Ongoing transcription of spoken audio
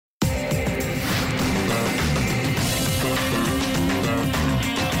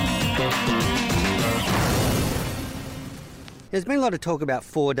There's been a lot of talk about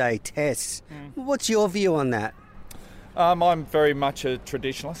 4-day tests. What's your view on that? I'm very much a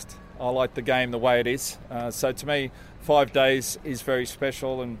traditionalist. I like the game the way it is. So to me, 5 days is very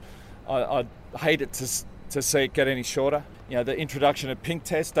special, and I'd hate it to see it get any shorter. You know, the introduction of pink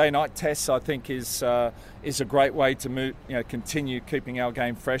tests, day-night tests, I think is a great way to move, continue keeping our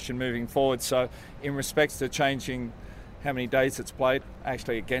game fresh and moving forward. So in respects to changing how many days it's played,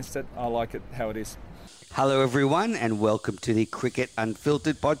 actually against it, I like it how it is. Hello, everyone, and welcome to the Cricket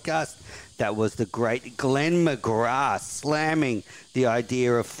Unfiltered podcast. That was the great Glenn McGrath slamming the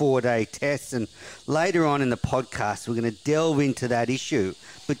idea of 4-day tests. And later on in the podcast, we're going to delve into that issue.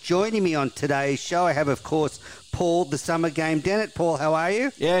 But joining me on today's show, I have, of course, Paul, the Summer Game Dennett. Paul, how are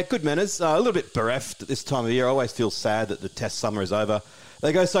you? Yeah, good manners. A little bit bereft at this time of year. I always feel sad that the test summer is over.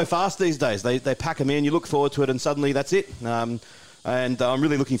 They go so fast these days. They pack them in, you look forward to it, and suddenly that's it. And I'm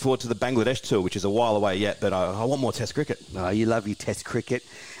really looking forward to the Bangladesh tour, which is a while away yet, but I want more Test cricket. Oh, you love your Test cricket.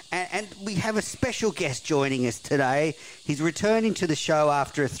 And we have a special guest joining us today. He's returning to the show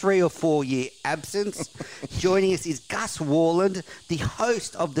after a 3 or 4 year absence. Joining us is Gus Worland, the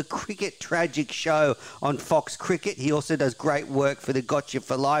host of the Cricket Tragic show on Fox Cricket. He also does great work for the Gotcha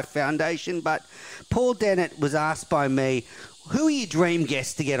for Life Foundation. But Paul Dennett was asked by me, who are your dream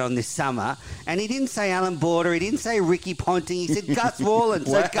guests to get on this summer? And he didn't say Alan Border, he didn't say Ricky Ponting, he said Gus Worland.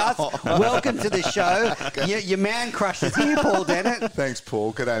 So Gus, welcome to the show. Your man crush is here, Paul Dennett. Thanks,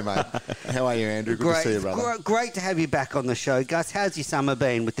 Paul. G'day, mate. How are you, Andrew? Good to see you, brother. Great to have you back on the show. Gus, how's your summer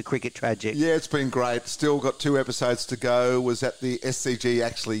been with the Cricket Tragic? Yeah, it's been great. Still got 2 episodes to go. Was at the SCG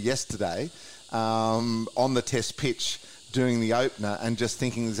actually yesterday on the test pitch, doing the opener and just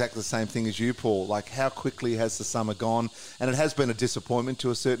thinking exactly the same thing as you, Paul. Like, how quickly has the summer gone? And it has been a disappointment to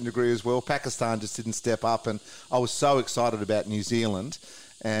a certain degree as well. Pakistan just didn't step up, and I was so excited about New Zealand.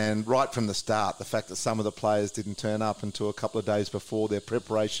 And right from the start, the fact that some of the players didn't turn up until a couple of days before, their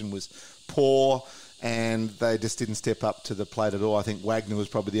preparation was poor, and they just didn't step up to the plate at all. I think Wagner was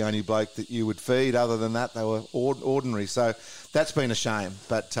probably the only bloke that you would feed. Other than that, they were ordinary. So that's been a shame.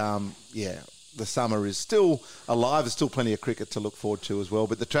 But, yeah, the summer is still alive. There's still plenty of cricket to look forward to as well.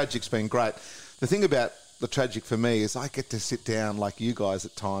 But the Tragic's been great. The thing about the Tragic for me is I get to sit down like you guys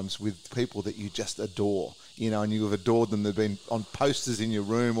at times with people that you just adore, and you have adored them. They've been on posters in your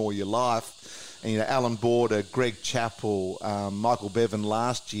room all your life. And, Alan Border, Greg Chappell, Michael Bevan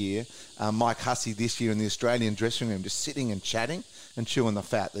last year, Mike Hussey this year in the Australian dressing room, just sitting and chatting and chewing the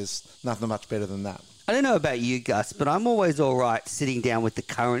fat. There's nothing much better than that. I don't know about you, Gus, but I'm always all right sitting down with the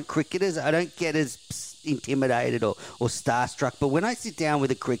current cricketers. I don't get as intimidated or starstruck, but when I sit down with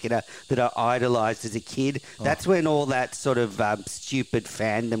a cricketer that I idolised as a kid, that's when all that sort of stupid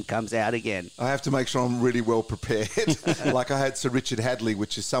fandom comes out again. I have to make sure I'm really well prepared. Like I had Sir Richard Hadley,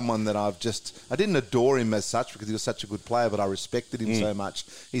 which is someone that I didn't adore him as such because he was such a good player, but I respected him so much.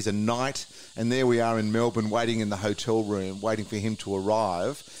 He's a knight, and there we are in Melbourne waiting in the hotel room, waiting for him to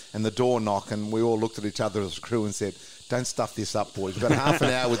arrive, and the door knock, and we all looked at each other as a crew and said, don't stuff this up, boys. We've got half an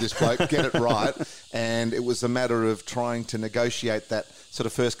hour with this bloke, get it right. And it was a matter of trying to negotiate that sort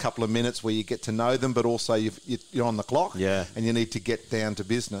of first couple of minutes where you get to know them, but also you're on the clock and you need to get down to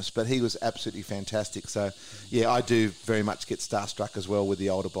business. But he was absolutely fantastic. So, yeah, I do very much get starstruck as well with the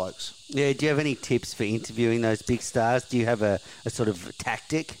older blokes. Yeah, do you have any tips for interviewing those big stars? Do you have a sort of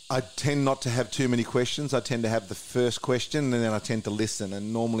tactic? I tend not to have too many questions. I tend to have the first question and then I tend to listen.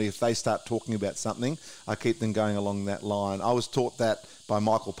 And normally if they start talking about something, I keep them going along that line. I was taught that by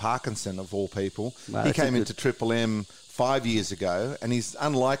Michael Parkinson, of all people. Wow, he came into Triple M 5 years ago, and he's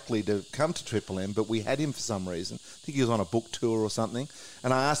unlikely to come to Triple M, but we had him for some reason. I think he was on a book tour or something.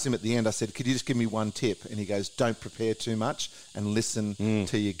 And I asked him at the end, I said, could you just give me one tip? And he goes, don't prepare too much and listen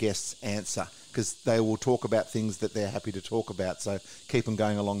to your guest's answer, because they will talk about things that they're happy to talk about. So keep them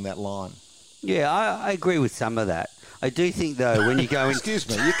going along that line. Yeah, I agree with some of that. I do think, though, when you go in... Excuse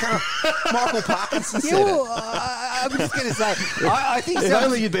me, you can't... Michael Parkinson said it. I'm just going to say, I think... If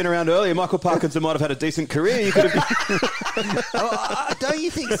only you'd been around earlier, Michael Parkinson might have had a decent career. You could have... Don't you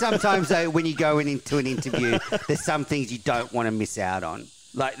think sometimes, though, when you go into an interview, there's some things you don't want to miss out on?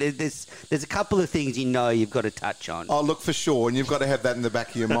 Like, there's a couple of things you've got to touch on. Oh, look, for sure, and you've got to have that in the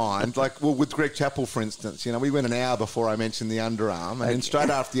back of your mind. Like, well, with Greg Chappell, for instance, we went an hour before I mentioned the underarm, and then straight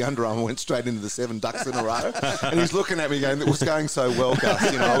after the underarm, I went straight into the 7 ducks in a row. And he's looking at me going, it was going so well, Gus.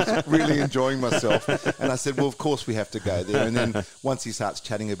 I was really enjoying myself. And I said, well, of course we have to go there. And then once he starts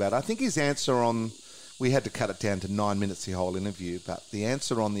chatting about it, I think his answer on... We had to cut it down to 9 minutes, the whole interview, but the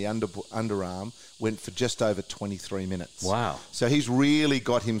answer on the underarm went for just over 23 minutes. Wow. So he's really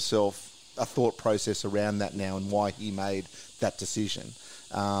got himself a thought process around that now and why he made that decision.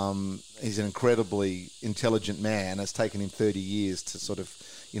 He's an incredibly intelligent man. It's taken him 30 years to sort of,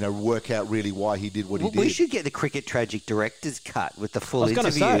 work out really why he did what he did. We should get the Cricket Tragic director's cut with the full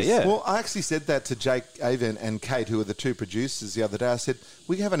interviews. Say, yeah. Well, I actually said that to Jake Avon and Kate, who are the two producers, the other day. I said,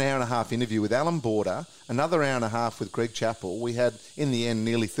 we have an hour-and-a-half interview with Alan Border, another hour-and-a-half with Greg Chappell. We had, in the end,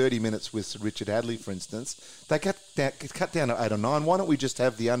 nearly 30 minutes with Sir Richard Hadley, for instance. They cut down to 8 or 9. Why don't we just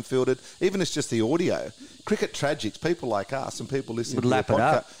have the unfiltered, even if it's just the audio? Cricket Tragics, people like us and people listening to the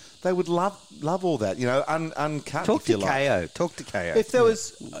podcast, they would love all that, uncut. Talk to KO. Talk to KO. If there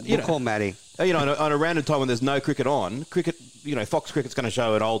was, call Matty. On a random time when there's no cricket on, Fox Cricket's going to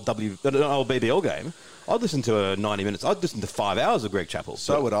show an old BBL game. I'd listen to 90 minutes. I'd listen to 5 hours of Greg Chappell.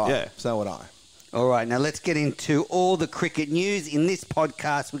 So would I. Yeah. So would I. All right, now let's get into all the cricket news. In this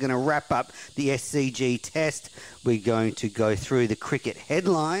podcast, we're going to wrap up the SCG test. We're going to go through the cricket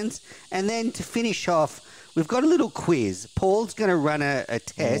headlines. And then to finish off, we've got a little quiz. Paul's going to run a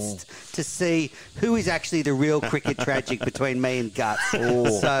test to see who is actually the real cricket tragic between me and Gus.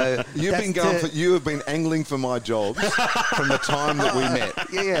 So you have been angling for my jobs from the time that we met.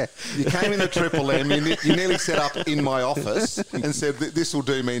 Yeah. You came in a Triple M. You nearly set up in my office and said, this will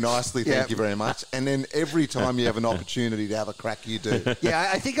do me nicely, thank you very much. And then every time you have an opportunity to have a crack, you do. Yeah,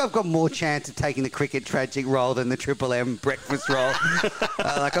 I think I've got more chance of taking the cricket tragic role than the Triple M breakfast role.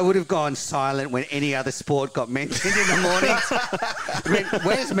 I would have gone silent when any other sport got mentioned in the mornings.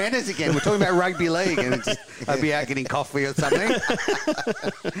 Where's Manners again? We're talking about rugby league, and I'd be out getting coffee or something.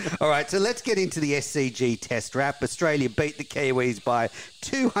 All right, so let's get into the SCG test wrap. Australia beat the Kiwis by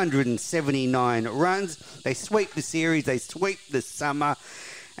 279 runs. They sweep the series, they sweep the summer.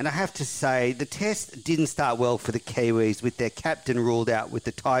 And I have to say, the test didn't start well for the Kiwis with their captain ruled out with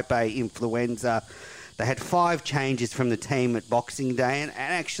the type A influenza. They had 5 changes from the team at Boxing Day, and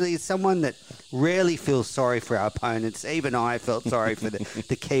actually as someone that rarely feels sorry for our opponents, even I felt sorry for the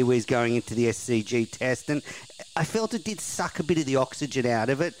Kiwis going into the SCG test, and I felt it did suck a bit of the oxygen out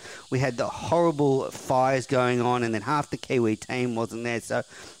of it. We had the horrible fires going on, and then half the Kiwi team wasn't there, so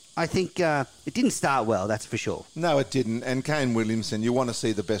I think it didn't start well, that's for sure. No, it didn't. And Kane Williamson, you want to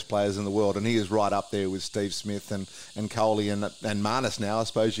see the best players in the world, and he is right up there with Steve Smith and Coley and Marnus now, I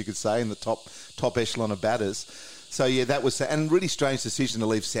suppose you could say, in the top echelon of batters. So, yeah, that was and really strange decision to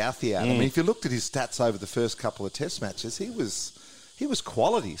leave Southey out. I mean, if you looked at his stats over the first couple of test matches, he was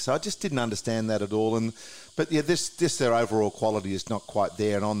quality. So I just didn't understand that at all. But yeah, this their overall quality is not quite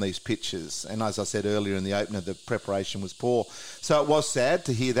there, and on these pitches. And as I said earlier in the opener, the preparation was poor. So it was sad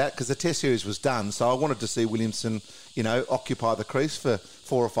to hear that because the Test series was done. So I wanted to see Williamson, occupy the crease for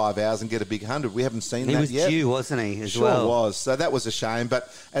 4 or 5 hours and get a big 100. We haven't seen that yet. He was due, wasn't he? Sure was. So that was a shame.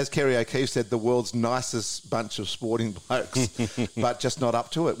 But as Kerry O'Keefe said, the world's nicest bunch of sporting blokes, but just not up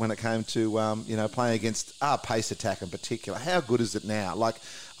to it when it came to playing against our pace attack in particular. How good is it now?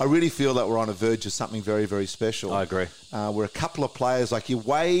 I really feel that we're on a verge of something very, very special. I agree. We're a couple of players like your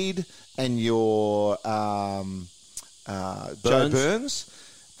Wade and your Joe Burns.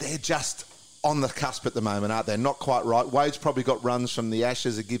 They're just on the cusp at the moment, aren't they? Not quite right. Wade's probably got runs from the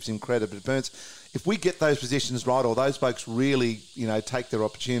Ashes. It gives him credit. But Burns, if we get those positions right, or those blokes really, take their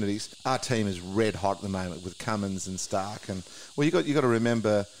opportunities, our team is red hot at the moment with Cummins and Stark. And you got to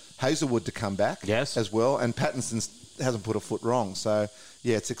remember Hazelwood to come back as well. And Pattinson hasn't put a foot wrong. So,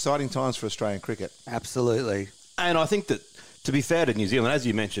 yeah, it's exciting times for Australian cricket. Absolutely. And I think that, to be fair to New Zealand, as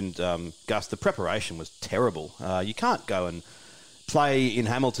you mentioned, Gus, the preparation was terrible. You can't go and play in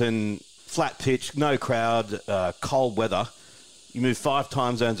Hamilton, flat pitch, no crowd, cold weather. You move 5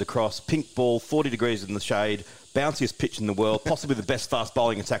 time zones across, pink ball, 40 degrees in the shade, bounciest pitch in the world, possibly the best fast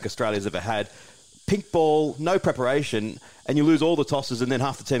bowling attack Australia's ever had. Pink ball, no preparation, and you lose all the tosses, and then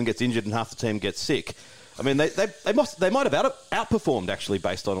half the team gets injured and half the team gets sick. I mean, they might have outperformed, actually,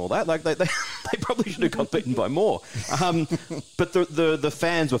 based on all that. They probably should have got beaten by more. But the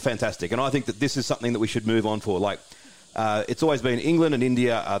fans were fantastic, and I think that this is something that we should move on for. It's always been England and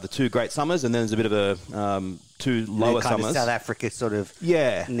India are the 2 great summers, and then there's a bit of a 2 lower summers. South Africa sort of.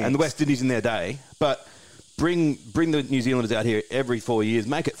 Yeah, next. And the West Indies in their day. But bring the New Zealanders out here every 4 years,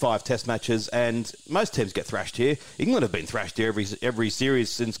 make it 5 test matches, and most teams get thrashed here. England have been thrashed here every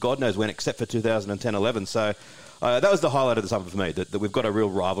series since God knows when, except for 2010-11. So that was the highlight of the summer for me, that we've got a real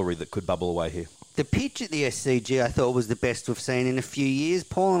rivalry that could bubble away here. The pitch at the SCG I thought was the best we've seen in a few years.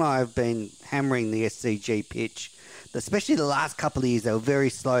 Paul and I have been hammering the SCG pitch. Especially the last couple of years, they were very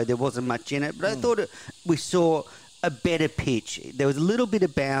slow. There wasn't much in it. But I thought we saw a better pitch. There was a little bit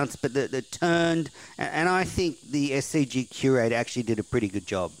of bounce, but the turned, and I think the SCG curator actually did a pretty good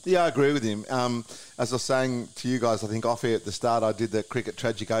job. Yeah, I agree with him. As I was saying to you guys, I think off air at the start, I did the Cricket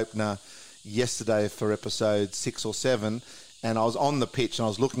Tragic opener yesterday for episode 6 or 7, and I was on the pitch and I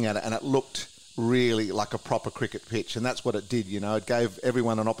was looking at it, and it looked really like a proper cricket pitch, and that's what it did. It gave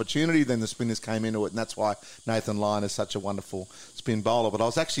everyone an opportunity. Then the spinners came into it, and that's why Nathan Lyon is such a wonderful spin bowler. But I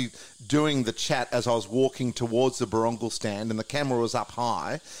was actually doing the chat as I was walking towards the Barongal stand, and the camera was up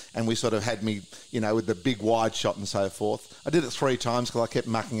high, and we sort of had me, with the big wide shot and so forth. I did it 3 times because I kept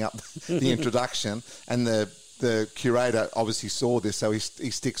mucking up the introduction, and the curator obviously saw this, so he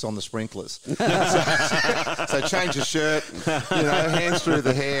sticks on the sprinklers. so change his shirt, hands through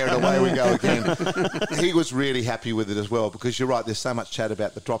the hair, and away we go again. He was really happy with it as well, because you're right, there's so much chat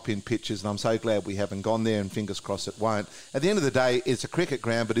about the drop-in pitches, and I'm so glad we haven't gone there, and fingers crossed it won't. At the end of the day, it's a cricket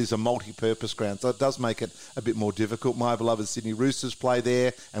ground, but it's a multi-purpose ground, so it does make it a bit more difficult. My beloved Sydney Roosters play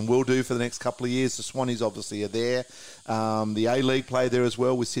there, and will do for the next couple of years. The Swannies obviously are there. The A-League play there as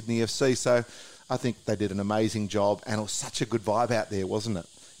well with Sydney FC, so I think they did an amazing job, and it was such a good vibe out there, wasn't it?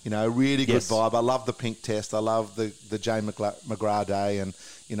 Really good vibe. I love the pink test. I love the Jane McGrath Day, and,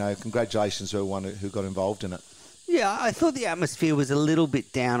 congratulations to everyone who got involved in it. Yeah, I thought the atmosphere was a little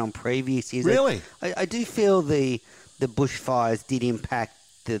bit down on previous years. Really? I do feel the bushfires did impact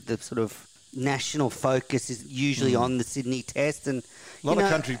the sort of national focus is usually on the Sydney Test. And a lot of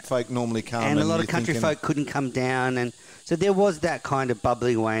country folk normally come. And a lot of country folk couldn't come down, and so there was that kind of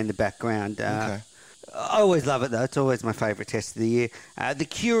bubbling away in the background. Okay. I always love it, though. It's always my favourite test of the year. The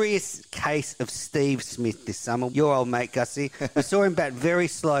curious case of Steve Smith this summer. Your old mate, Gussie. We saw him bat very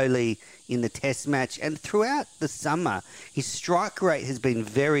slowly in the test match, and throughout the summer, his strike rate has been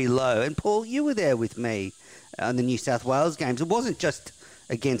very low. And, Paul, you were there with me on the New South Wales games. It wasn't just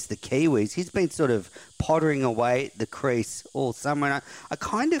against the Kiwis. He's been sort of pottering away at the crease all summer, and I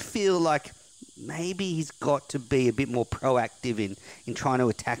kind of feel like maybe he's got to be a bit more proactive in trying to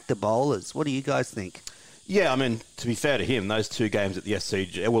attack the bowlers. What do you guys think? Yeah, I mean, to be fair to him, those 2 games at the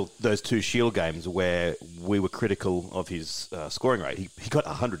SCG, those 2 Shield games where we were critical of his scoring rate, he got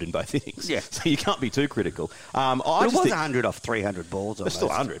 100 in both innings. Yeah. So you can't be too critical. But it was 100 off 300 balls. It's still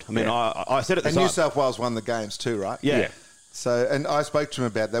 100. I mean, I said at the time. And New South Wales won the games too, right? Yeah. So, and I spoke to him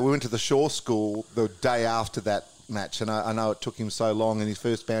about that. We went to the Shaw School the day after that match, and I know it took him so long, and his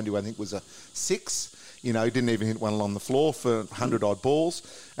first boundary, I think, was a 6. He didn't even hit one along the floor for 100-odd balls.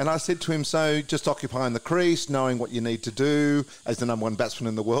 And I said to him, so just occupying the crease, knowing what you need to do as the number 1 batsman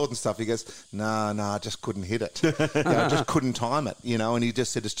in the world and stuff. He goes, no, I just couldn't hit it. I just couldn't time it, and he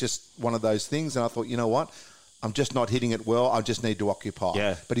just said it's just one of those things. And I thought, you know what? I'm just not hitting it well. I just need to occupy.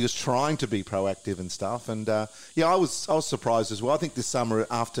 Yeah. But he was trying to be proactive and stuff. And, I was surprised as well. I think this summer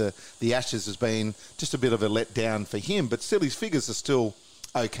after the Ashes has been just a bit of a letdown for him. But still, his figures are still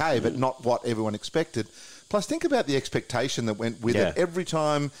okay, but not what everyone expected. Plus, think about the expectation that went with it. Every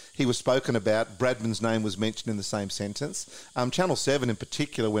time he was spoken about, Bradman's name was mentioned in the same sentence. Channel 7 in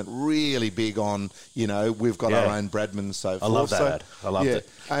particular went really big on, we've got our own Bradman and so forth. I love that. I loved it.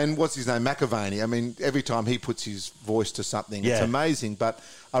 And what's his name? McAvaney. I mean, every time he puts his voice to something, it's amazing. But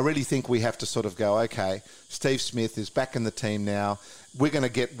I really think we have to sort of go, okay, Steve Smith is back in the team now. We're going to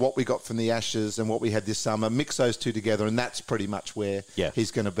get what we got from the Ashes and what we had this summer, mix those 2 together, and that's pretty much where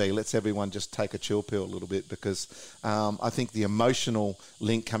he's going to be. Let's everyone just take a chill pill a little bit, because I think the emotional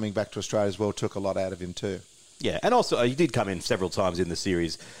link coming back to Australia as well took a lot out of him too. Yeah, and also he did come in several times in the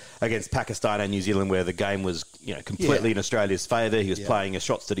series against Pakistan and New Zealand, where the game was completely in Australia's favour. He was playing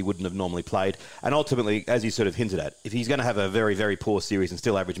shots that he wouldn't have normally played. And ultimately, as you sort of hinted at, if he's going to have a very, very poor series and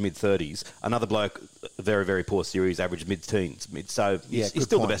still average mid-30s, another bloke, a very, very poor series, average mid-teens. So he's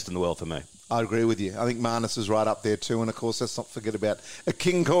still the best in the world for me. I agree with you. I think Marnus is right up there too. And, of course, let's not forget about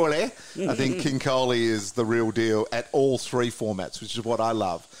King Kohli. I think King Kohli is the real deal at all 3 formats, which is what I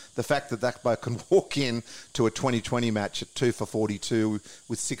love. The fact that bloke can walk in to a 2020 match at 2 for 42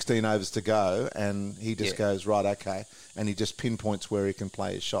 with 16 overs to go, and he just goes, right, okay, and he just pinpoints where he can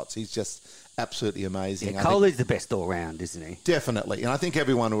play his shots. He's just absolutely amazing. Yeah, Kohli's the best all-round, isn't he? Definitely, and I think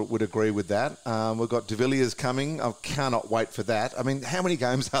everyone would agree with that. We've got De Villiers coming. I cannot wait for that. I mean, how many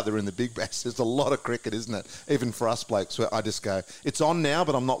games are there in the Big Bash? There's a lot of cricket, isn't it? Even for us blokes, where I just go, it's on now,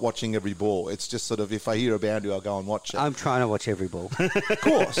 but I'm not watching every ball. It's just sort of, if I hear a boundary, I'll go and watch it. I'm trying to watch every ball. Of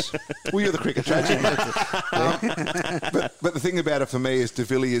course. Well, you're the cricket tragic. But the thing about it for me is De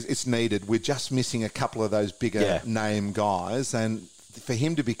Villiers, it's needed. We're just missing a couple of those bigger name guys, and for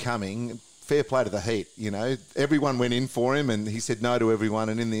him to be coming... Fair play to the Heat, Everyone went in for him, and he said no to everyone.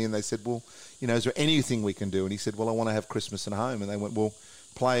 And in the end, they said, well, is there anything we can do? And he said, well, I want to have Christmas at home. And they went, well,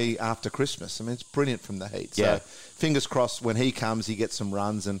 play after Christmas. I mean, it's brilliant from the Heat. So fingers crossed when he comes, he gets some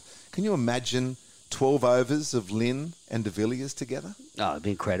runs. And can you imagine 12 overs of Lynn and de Villiers together? Oh, it'd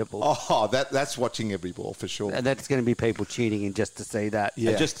be incredible. Oh, that's watching every ball for sure. That's going to be people tuning in just to see that.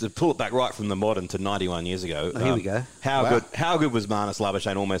 And just to pull it back right from the modern to 91 years ago. Here we go. How good was Marnus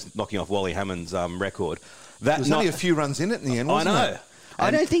Labuschagne almost knocking off Wally Hammond's record? There's only a few runs in it in the end, wasn't I know. it? I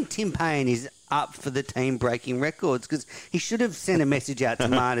don't think Tim Payne is up for the team breaking records because he should have sent a message out to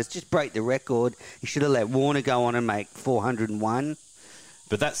Marnus, just break the record. He should have let Warner go on and make 401.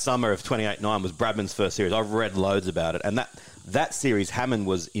 But that summer of 28-9 was Bradman's first series. I've read loads about it. And that series, Hammond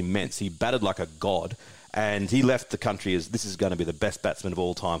was immense. He batted like a god. And he left the country as this is going to be the best batsman of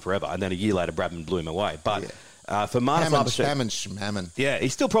all time forever. And then a year later, Bradman blew him away. But for Marnus Labuschagne... Yeah,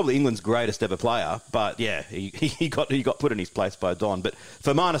 he's still probably England's greatest ever player. But, yeah, he got put in his place by Don. But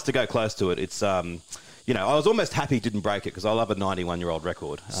for Marnus to go close to it, it's... I was almost happy he didn't break it because I love a 91-year-old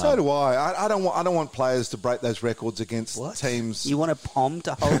record. So do I. I don't want players to break those records against teams. You want a Pom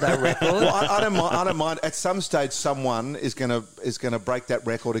to hold that record? Well, I don't mind. At some stage, someone is going to break that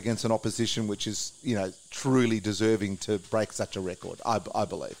record against an opposition which is truly deserving to break such a record. I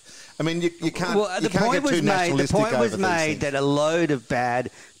believe. I mean, you can't. Well, the point was made. The point was made that a load of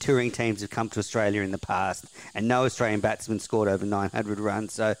bad touring teams have come to Australia in the past, and no Australian batsman scored over 900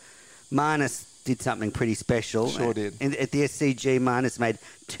 runs. So, Marnus did something pretty special. Sure did. At the SCG, Marnus made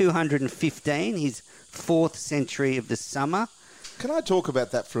 215, his fourth century of the summer. Can I talk about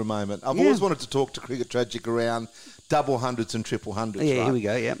that for a moment? I've always wanted to talk to Cricket Tragic around double hundreds and triple hundreds. Yeah, right? Here we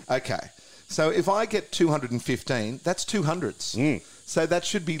go, yeah. Okay. So if I get 215, that's 200s. So that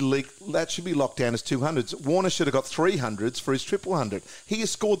should be locked down as 200s. Warner should have got 300s for his triple hundred. He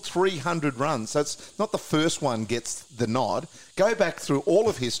has scored 300 runs. So it's not the first one gets the nod. Go back through all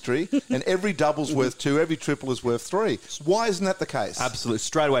of history, and every double's worth 2, every triple is worth 3. Why isn't that the case? Absolutely.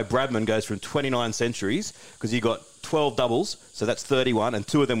 Straight away, Bradman goes from 29 centuries because he got 12 doubles, so that's 31, and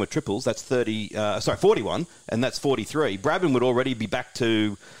 2 of them were triples. That's 41, and that's 43. Bradman would already be back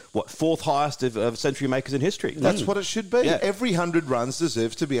to, fourth highest of century makers in history. That's what it should be. Yeah. Every 100 runs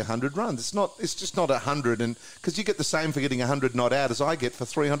deserves to be 100 runs. It's just not 100, and because you get the same for getting 100 not out as I get for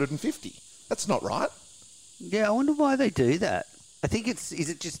 350. That's not right. Yeah, I wonder why they do that. I think is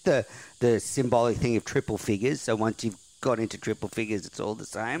it just the symbolic thing of triple figures? So once you've got into triple figures, it's all the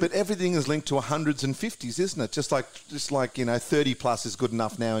same. But everything is linked to 100s and 50s, isn't it? Just like 30 plus is good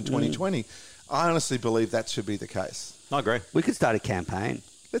enough now in 2020. I honestly believe that should be the case. I agree. We could start a campaign.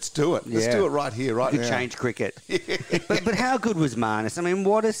 Let's do it. Let's do it right here, right now. We could change cricket. But how good was Marnus? I mean,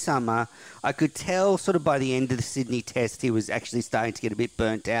 what a summer. I could tell sort of by the end of the Sydney Test he was actually starting to get a bit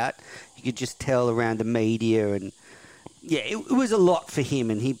burnt out. You could just tell around the media and... Yeah, it was a lot for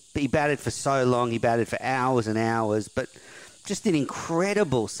him, and he batted for so long. He batted for hours and hours, but just an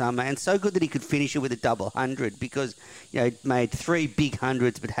incredible summer, and so good that he could finish it with a double 100 because he made 3 big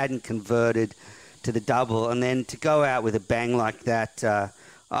hundreds but hadn't converted to the double, and then to go out with a bang like that,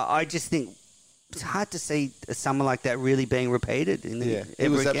 I just think it's hard to see a summer like that really being repeated. He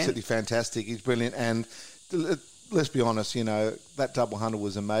was absolutely fantastic. He's brilliant, and let's be honest, that double 100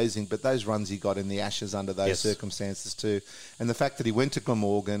 was amazing, but those runs he got in the Ashes under those circumstances too. And the fact that he went to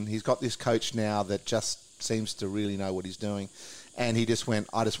Glamorgan, he's got this coach now that just seems to really know what he's doing. And he just went,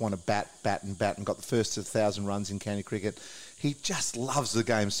 I just want to bat, and got the first 1,000 runs in county cricket. He just loves the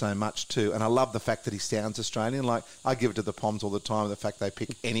game so much too. And I love the fact that he sounds Australian. Like, I give it to the Poms all the time, the fact they pick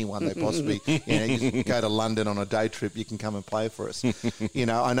anyone they possibly, you go to London on a day trip, you can come and play for us.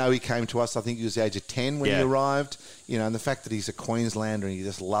 I know he came to us, I think he was the age of 10 when he arrived, and the fact that he's a Queenslander and he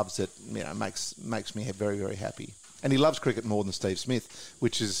just loves it, makes me very, very happy. And he loves cricket more than Steve Smith,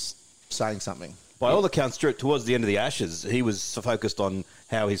 which is saying something. By all accounts, towards the end of the Ashes, he was focused on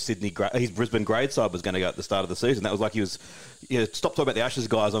how his Brisbane grade side was going to go at the start of the season. That was like he was, stop talking about the Ashes,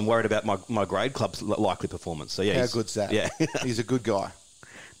 guys. I'm worried about my grade club's likely performance. So how good's that? Yeah, he's a good guy.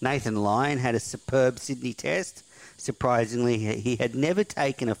 Nathan Lyon had a superb Sydney Test. Surprisingly, he had never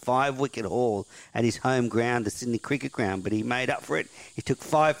taken a 5-wicket haul at his home ground, the Sydney Cricket Ground, but he made up for it. He took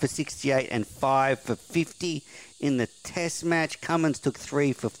 5 for 68 and 5 for 50 in the Test match. Cummins took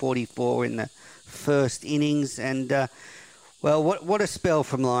 3 for 44 in the first innings, and what a spell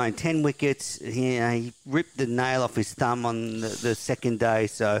from Lyon. 10 wickets. He ripped the nail off his thumb on the second day,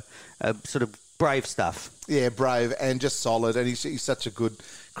 so sort of brave stuff. Yeah, brave and just solid, and he's such a good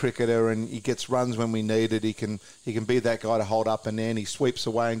cricketer, and he gets runs when we need it. He can be that guy to hold up and then he sweeps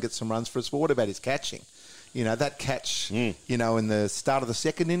away and gets some runs for us. But what about his catching? You know, that catch, you know, in the start of the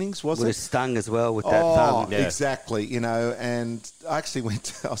second innings, was Would have it? stung as well with that thumb. Yeah. Exactly. You know, and I actually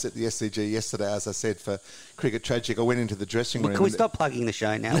I was at the SCG yesterday, as I said, for Cricket Tragic. I went into the dressing room. Can we stop plugging the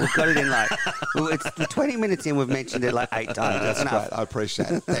show now? We've got it in it's the 20 minutes in, we've mentioned it like 8 times. That's enough. great. I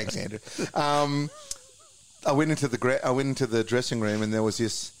appreciate it. Thanks, Andrew. I went into the dressing room and there was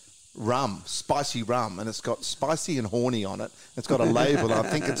this spicy rum, and it's got spicy and horny on it. It's got a label, and I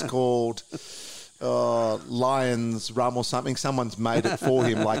think it's called Lion's Rum or something. Someone's made it for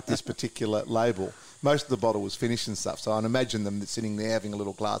him, like this particular label. Most of the bottle was finished and stuff, so I'd imagine them sitting there having a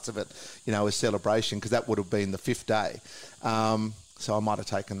little glass of it, you know, as celebration, because that would have been the 5th day. So I might have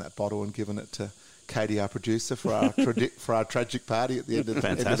taken that bottle and given it to Katie, our producer, for our tragic party at the end of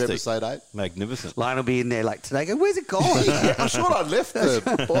episode 8. Magnificent. Lion will be in there like today. Go, where's it gone? I'm sure I left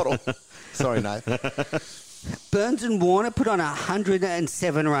the bottle. Sorry, Nate. Burns and Warner put on a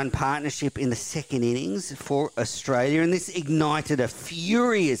 107-run partnership in the second innings for Australia, and this ignited a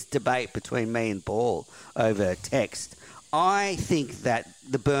furious debate between me and Paul over text. I think that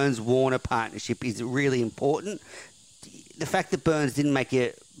the Burns-Warner partnership is really important. The fact that Burns didn't make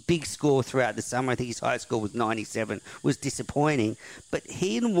a big score throughout the summer, I think his highest score was 97, was disappointing. But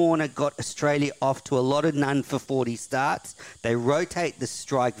he and Warner got Australia off to a lot of none for 40 starts. They rotate the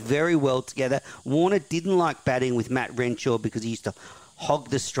strike very well together. Warner didn't like batting with Matt Renshaw because he used to hog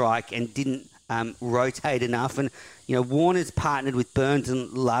the strike and didn't rotate enough. And, you know, Warner's partnered with Burns and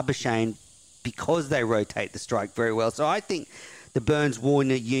Labuschagne because they rotate the strike very well. So I think the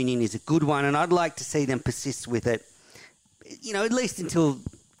Burns-Warner union is a good one, and I'd like to see them persist with it, you know, at least until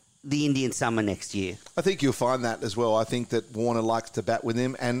the Indian summer next year. I think you'll find that as well. I think that Warner likes to bat with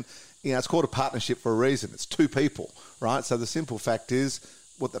him, and you know, it's called a partnership for a reason. It's 2 people, right? So the simple fact is,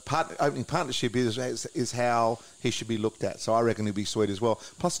 what the opening partnership is how he should be looked at. So I reckon he'll be sweet as well.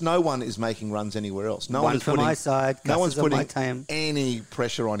 Plus, no one is making runs anywhere else. No one for my side. No one's putting team. any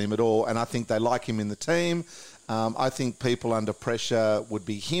pressure on him at all, and I think they like him in the team. I think people under pressure would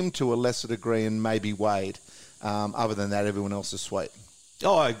be him to a lesser degree, and maybe Wade. Other than that, everyone else is sweet.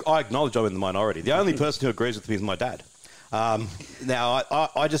 Oh, I acknowledge I'm in the minority. The only person who agrees with me is my dad. Now,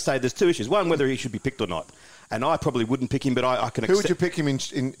 I just say there's 2 issues. One, whether he should be picked or not. And I probably wouldn't pick him, but I can accept... Who would you pick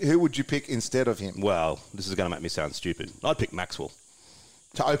him who would you pick instead of him? Well, this is going to make me sound stupid. I'd pick Maxwell.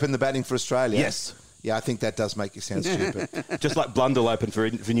 To open the batting for Australia? Yes. Yeah, I think that does make you sound stupid. Just like Blundell opened for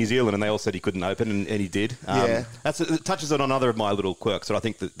New Zealand, and they all said he couldn't open, and he did. Yeah. It touches on another of my little quirks, that I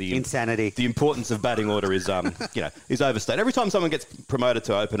think that the insanity, the importance of batting order is, is overstated. Every time someone gets promoted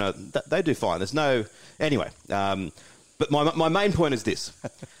to opener, they do fine. There's no anyway. But my main point is this: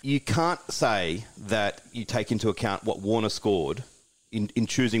 you can't say that you take into account what Warner scored in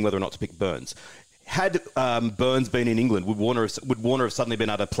choosing whether or not to pick Burns. Had Burns been in England, would Warner have suddenly been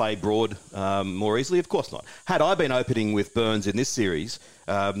able to play Broad more easily? Of course not. Had I been opening with Burns in this series,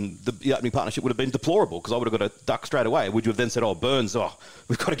 the opening partnership would have been deplorable because I would have got a duck straight away. Would you have then said, Burns,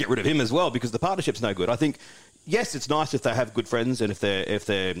 we've got to get rid of him as well because the partnership's no good? I think, yes, it's nice if they have good friends and if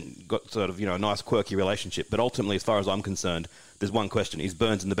they're got sort of, a nice quirky relationship. But ultimately, as far as I'm concerned, there's one question. Is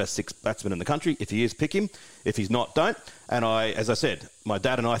Burns in the best 6 batsmen in the country? If he is, pick him. If he's not, don't. And as I said, my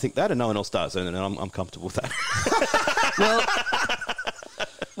dad and I think that and no one else does. And I'm comfortable with that.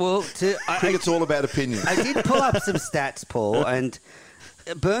 Cricket's all about opinion. I did pull up some stats, Paul, and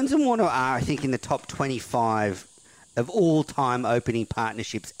Burns and Warner are, I think, in the top 25 of all-time opening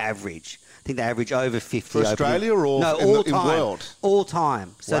partnerships average. I think they average over 50. For Australia or all in world? All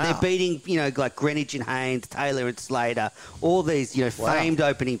time. So Wow. they're beating, like Greenwich and Haynes, Taylor and Slater, all these, famed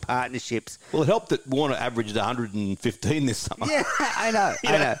opening partnerships. Well, it helped that Warner averaged 115 this summer. Yeah, I know.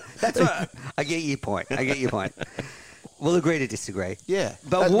 That's what I get your point. We'll agree to disagree. Yeah.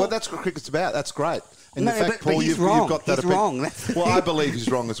 But that's what cricket's about. That's great. And No, in fact, but Paul, he's you've wrong. got that He's wrong. That's the Well, thing. I believe he's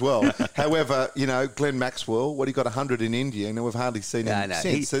wrong as well. However, Glenn Maxwell, he got 100 in India, and we've hardly seen him No, since.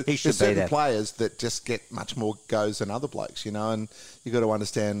 he should There's be certain there. players that just get much more goes than other blokes, and you've got to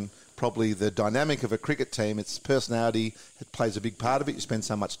understand probably the dynamic of a cricket team. Its personality it plays a big part of it. You spend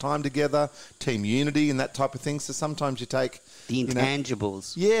so much time together, team unity and that type of thing. So sometimes you take... The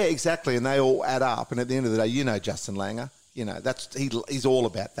intangibles. Yeah, exactly, and they all add up. And at the end of the day, Justin Langer, he's all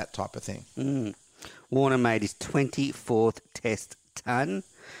about that type of thing. Warner made his 24th test ton,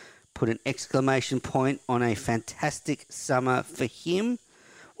 put an exclamation point on a fantastic summer for him.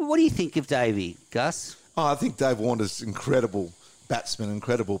 What do you think of Davey, Gus? Oh, I think Dave Warner's incredible batsman,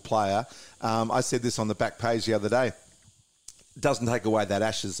 incredible player. I said this on the back page the other day. Doesn't take away that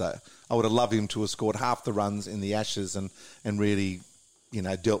Ashes, though. I would have loved him to have scored half the runs in the Ashes and really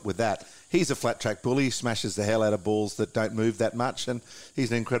dealt with that. He's a flat track bully. He smashes the hell out of balls that don't move that much, and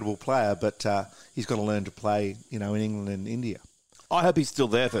he's an incredible player. But he's got to learn to play, in England and India. I hope he's still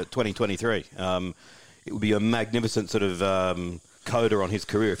there for 2023. It would be a magnificent sort of coda on his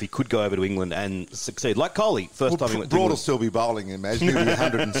career if he could go over to England and succeed. Like Coley, first time he went to Broad will England. still be bowling, imagine. He'll be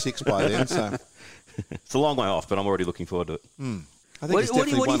 106 by then. So It's a long way off, but I'm already looking forward to it. I think What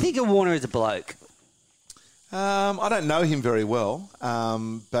do you think of Warner as a bloke? I don't know him very well,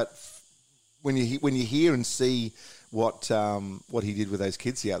 but when you hear and see what he did with those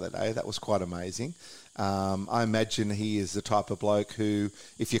kids the other day, that was quite amazing. I imagine he is the type of bloke who,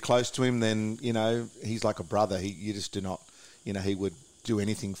 if you're close to him, then he's like a brother. You just do not, he would do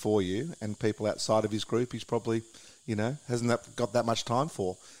anything for you. And people outside of his group, he's probably, hasn't got that much time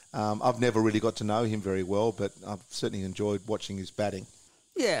for. I've never really got to know him very well, but I've certainly enjoyed watching his batting.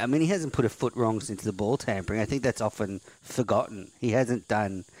 Yeah, I mean, he hasn't put a foot wrong since the ball tampering. I think that's often forgotten. He hasn't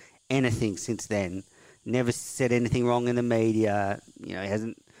done anything since then. Never said anything wrong in the media. He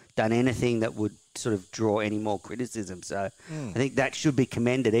hasn't done anything that would sort of draw any more criticism. So I think that should be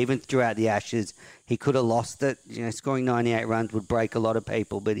commended. Even throughout the Ashes, he could have lost it. Scoring 98 runs would break a lot of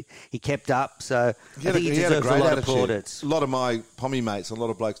people, but he kept up. So I think he deserves a lot of plaudits. A lot of my Pommy mates, a lot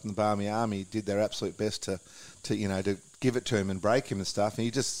of blokes in the Barmy Army did their absolute best to give it to him and break him and stuff. And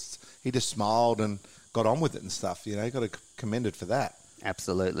he just smiled and got on with it and stuff. He got to commend it for that.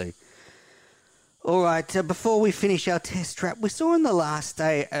 Absolutely. All right, before we finish our test wrap, we saw on the last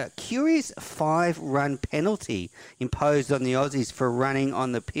day a curious 5-run penalty imposed on the Aussies for running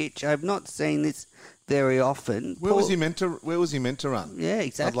on the pitch. I've not seen this very often. Where was he meant to run? Yeah,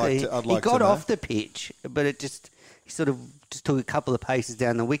 exactly. I'd like he got to know. off the pitch, but he sort of just took a couple of paces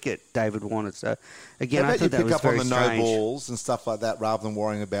down the wicket, David Warner. So, again, I thought that was very strange. You pick up on the no balls and stuff like that rather than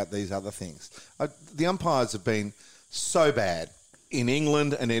worrying about these other things. The umpires have been so bad in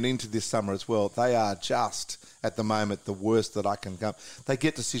England and then into this summer as well. They are just, at the moment, the worst that I can come. They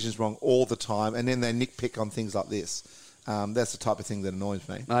get decisions wrong all the time, and then they nitpick on things like this. That's the type of thing that annoys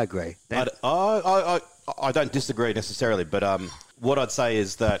me. I agree. I don't disagree necessarily, but what I'd say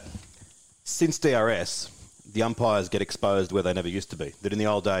is that since DRS, the umpires get exposed where they never used to be. That in the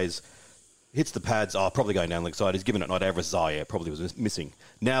old days, hits the pads, probably going down leg side. He's given it not average, probably was missing.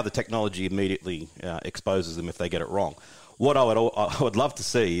 Now the technology immediately exposes them if they get it wrong. What I would love to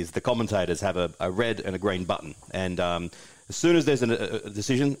see is the commentators have a red and a green button. And as soon as there's a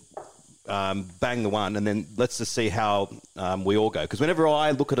decision, bang the one, and then let's just see how we all go. Because whenever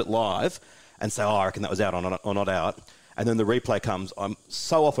I look at it live and say, I reckon that was out or not out, and then the replay comes, I'm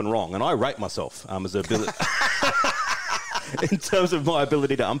so often wrong. And I rate myself as an ability... in terms of my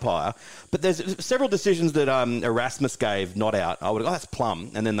ability to umpire. But there's several decisions that Erasmus gave not out. I would that's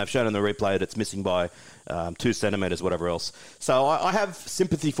plum. And then they've shown in the replay that it's missing by 2 centimetres, whatever else. So I have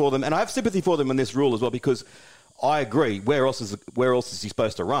sympathy for them. And I have sympathy for them in this rule as well because I agree, where else is he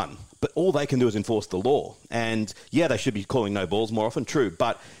supposed to run? But all they can do is enforce the law. And, yeah, they should be calling no balls more often, true.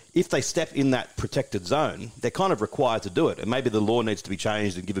 But if they step in that protected zone, they're kind of required to do it. And maybe the law needs to be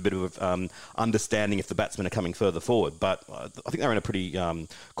changed and give a bit of understanding if the batsmen are coming further forward. But I think they're in a pretty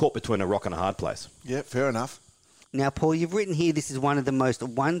caught between a rock and a hard place. Yeah, fair enough. Now, Paul, you've written here this is one of the most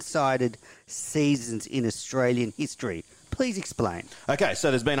one-sided seasons in Australian history. Please explain. Okay,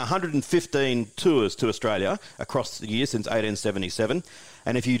 so there's been 115 tours to Australia across the year since 1877.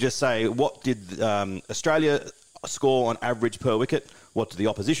 And if you just say, what did Australia score on average per wicket, what did the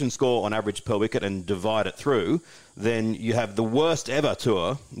opposition score on average per wicket, and divide it through, then you have the worst ever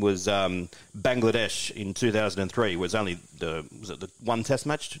tour was Bangladesh in 2003. Was only the one test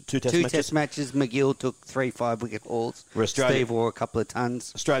match, two test matches? 2 test matches. McGill took 3 5-wicket hauls. Steve wore a couple of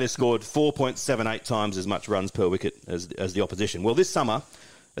tons. Australia scored 4.78 times as much runs per wicket as the opposition. Well, this summer,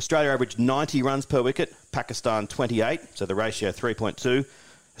 Australia averaged 90 runs per wicket, Pakistan 28, so the ratio 3.2.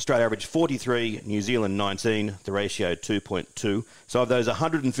 Australia averaged 43, New Zealand 19, the ratio 2.2. So of those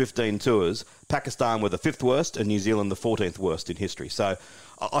 115 tours, Pakistan were the 5th worst and New Zealand the 14th worst in history. So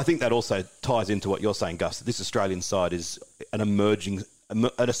I think that also ties into what you're saying, Gus. This Australian side is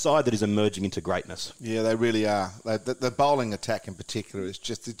a side that is emerging into greatness. Yeah, they really are. The bowling attack in particular it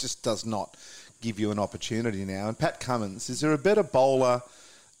just does not give you an opportunity now. And Pat Cummins, is there a better bowler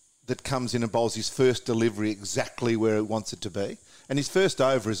that comes in and bowls his first delivery exactly where he wants it to be? And his first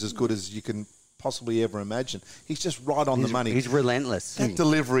over is as good as you can possibly ever imagine. He's just right on the money. He's relentless. That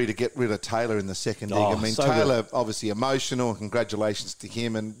delivery to get rid of Taylor in the second dig. I mean, so Taylor, obviously emotional. Congratulations to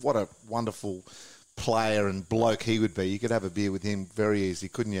him. And what a wonderful player and bloke he would be. You could have a beer with him very easy,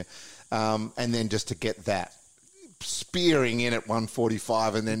 couldn't you? And then just to get that spearing in at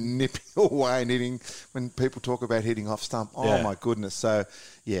 145 and then nipping away and hitting. When people talk about hitting off stump, my goodness. So,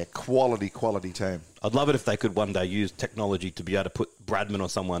 yeah, quality team. I'd love it if they could one day use technology to be able to put Bradman or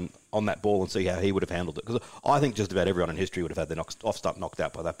someone on that ball and see how he would have handled it. Because I think just about everyone in history would have had their off stump knocked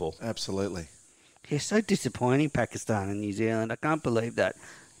out by that ball. Absolutely. Yeah, so disappointing, Pakistan and New Zealand. I can't believe that.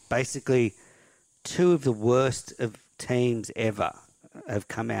 Basically, two of the worst of teams ever have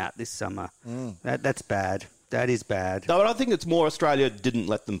come out this summer. That's bad. That is bad. No, but I think it's more Australia didn't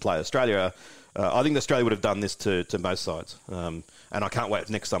let them play. I think Australia would have done this to most sides. And I can't wait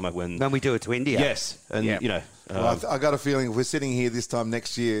next summer when we do it to India. Yes. And, you know. Well, I got a feeling if we're sitting here this time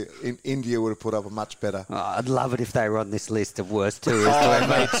next year, India would have put up a much better. Oh, I'd love it if they were on this list of worst tours.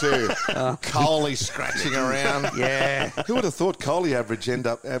 Me too. Kohli scratching around. Yeah. Who would have thought Kohli averaging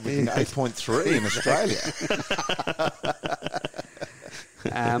 8.3 in Australia?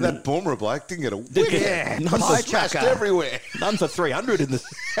 That Boomerang bloke didn't get a wicket. Yeah, Smashed everywhere. None for 300 in this.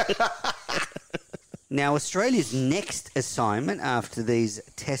 Now, Australia's next assignment after these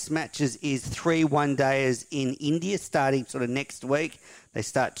test matches is 3 one-dayers in India starting sort of next week. They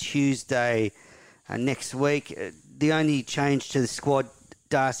start Tuesday next week. The only change to the squad,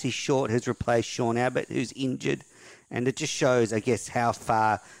 Darcy Short has replaced Sean Abbott, who's injured. And it just shows, I guess, how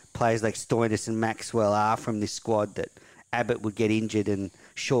far players like Stoinis and Maxwell are from this squad, that Abbott would get injured and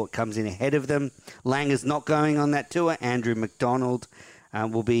Short comes in ahead of them. Langer's not going on that tour. Andrew McDonald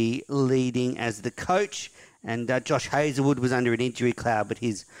will be leading as the coach. And Josh Hazlewood was under an injury cloud, but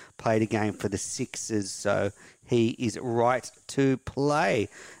he's played a game for the Sixers, so he is right to play.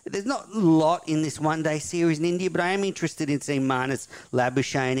 There's not a lot in this one-day series in India, but I am interested in seeing Marnus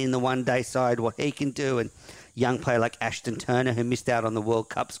Labuschagne in the one-day side, what he can do, and young player like Ashton Turner, who missed out on the World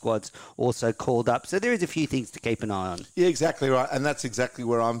Cup squads, also called up. So there is a few things to keep an eye on. Yeah, exactly right. And that's exactly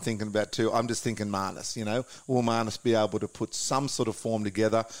where I'm thinking about too. I'm just thinking Marnus, Will Marnus be able to put some sort of form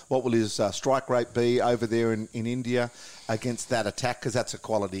together? What will his strike rate be over there in India against that attack? Because that's a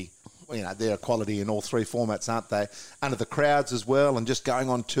quality. They're a quality in all three formats, aren't they? Under the crowds as well, and just going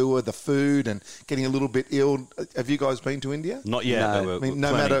on tour, the food, and getting a little bit ill. Have you guys been to India? Not yet. No.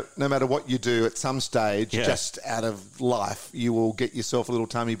 No matter what you do, at some stage, just out of life, you will get yourself a little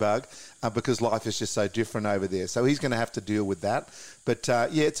tummy bug because life is just so different over there. So he's going to have to deal with that. But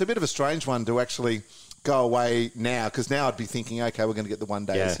it's a bit of a strange one to actually go away now, because now I'd be thinking, okay, we're going to get the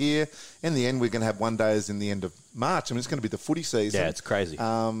one-dayers here. In the end, we're going to have one-dayers in the end of March. I mean, it's going to be the footy season. Yeah, it's crazy.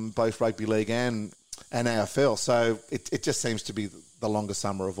 Both rugby league and AFL. So it just seems to be the longest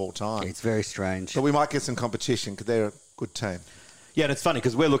summer of all time. It's very strange. But we might get some competition because they're a good team. Yeah, and it's funny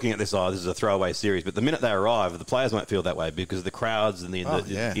because we're looking at this, this is a throwaway series, but the minute they arrive, the players won't feel that way because the crowds and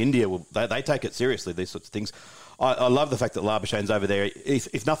India, they take it seriously, these sorts of things. I love the fact that Labuschagne's over there,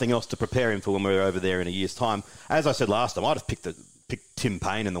 if nothing else, to prepare him for when we're over there in a year's time. As I said last time, I'd have picked Tim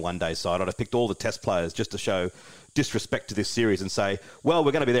Payne in the one-day side. I'd have picked all the test players just to show disrespect to this series and say, well,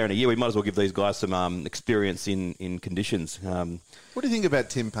 we're going to be there in a year. We might as well give these guys some experience in conditions. What do you think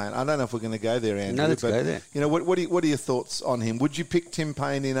about Tim Payne? I don't know if we're going to go there, Andrew. No, let's go there. What are your thoughts on him? Would you pick Tim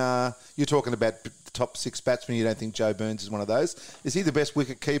Payne in you're talking about the top 6 batsmen. You don't think Joe Burns is one of those? Is he the best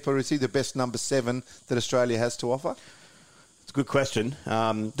wicket keeper? Is he the best number 7 that Australia has to offer? It's a good question.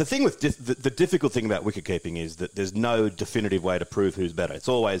 The thing with the difficult thing about wicket keeping is that there's no definitive way to prove who's better. It's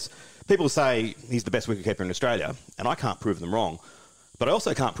always people say he's the best wicket keeper in Australia, and I can't prove them wrong. But I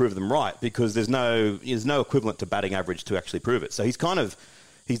also can't prove them right because there's no equivalent to batting average to actually prove it. So he's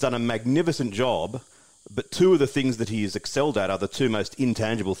done a magnificent job, but 2 of the things that he has excelled at are the 2 most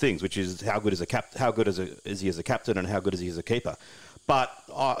intangible things, which is how good is he as a captain and how good is he as a keeper. But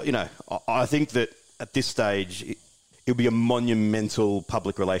I think that at this stage it would be a monumental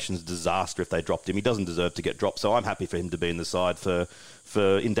public relations disaster if they dropped him. He doesn't deserve to get dropped, so I'm happy for him to be in the side for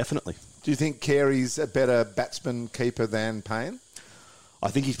indefinitely. Do you think Carey's a better batsman keeper than Payne? I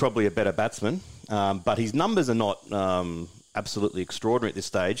think he's probably a better batsman, but his numbers are not absolutely extraordinary at this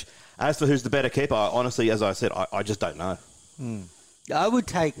stage. As for who's the better keeper, honestly, as I said, I just don't know. I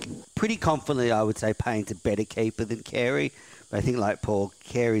would pretty confidently, I would say Payne's a better keeper than Carey. But I think, like Paul,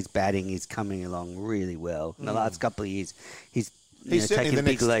 Carey's batting is coming along really well. In the last couple of years, he's taking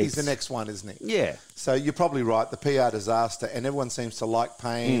big leads. He's the next one, isn't he? Yeah. So you're probably right. The PR disaster, and everyone seems to like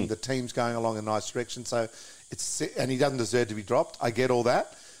Payne. The team's going along in a nice direction. So and he doesn't deserve to be dropped. I get all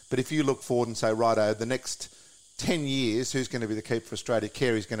that. But if you look forward and say, righto, the next 10 years, who's going to be the keeper for Australia?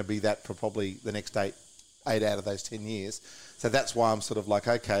 Carey's going to be that for probably the next 8 out of those 10 years. So that's why I'm sort of like,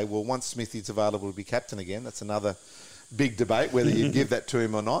 okay, well, once Smithy's available to be captain again, that's another big debate whether you give that to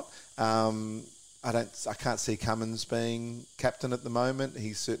him or not. I can't see Cummins being captain at the moment.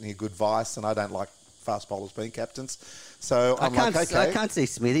 He's certainly a good vice, and I don't like fast bowlers being captains. So I I'm like, okay. I can't see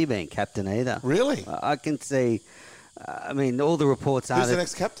Smithy being captain either. Really? I can see. I mean, all the reports are Who's the that.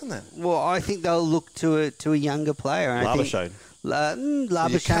 next captain then? Well, I think they'll look to a younger player. And I think Labuschagne.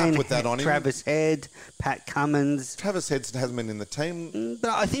 Labuschagne, put that on him. Travis Head, Pat Cummins. Travis Head hasn't been in the team.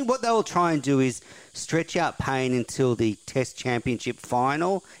 But I think what they'll try and do is stretch out Payne until the Test Championship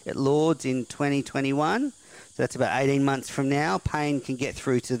final at Lords in 2021. So that's about 18 months from now. Payne can get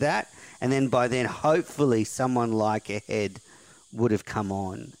through to that. And then by then, hopefully, someone like a Head would have come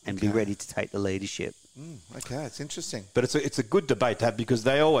on and be ready to take the leadership. Okay, it's interesting. But it's a good debate to have because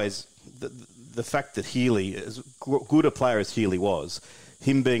they always the fact that Healy, as good a player as Healy was,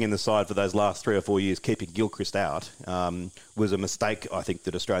 him being in the side for those last 3 or 4 years, keeping Gilchrist out, was a mistake, I think,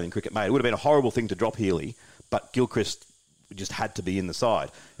 that Australian cricket made. It would have been a horrible thing to drop Healy, but Gilchrist just had to be in the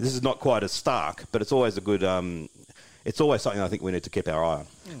side. This is not quite as stark, but it's always a good... it's always something I think we need to keep our eye on.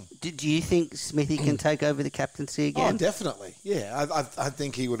 Do you think Smithy can take over the captaincy again? Oh, definitely. Yeah, I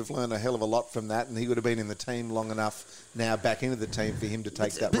think he would have learned a hell of a lot from that, and he would have been in the team long enough now back into the team for him to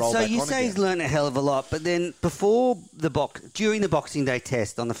take that role back on again. So you say he's learned a hell of a lot, but then during the Boxing Day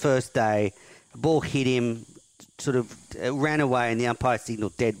test on the first day, a ball hit him, sort of ran away, and the umpire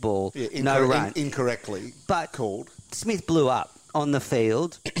signalled dead ball, no run. Incorrectly called. Smith blew up on the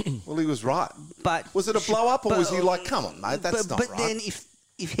field. Well, he was right. But was it a blow up, or was he like, come on, mate, that's not right? But then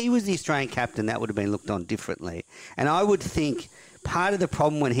if he was the Australian captain, that would have been looked on differently. And I would think part of the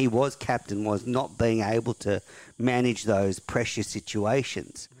problem when he was captain was not being able to manage those pressure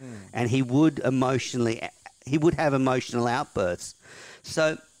situations. And he would have emotional outbursts.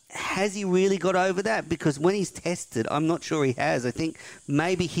 So has he really got over that? Because when he's tested, I'm not sure he has. I think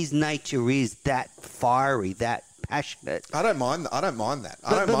maybe his nature is that fiery, that passionate. I don't mind that.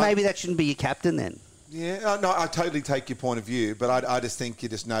 But maybe that shouldn't be your captain then. Yeah, no, I totally take your point of view, but I just think you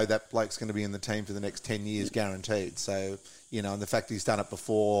just know that bloke's going to be in the team for the next 10 years guaranteed. So, and the fact that he's done it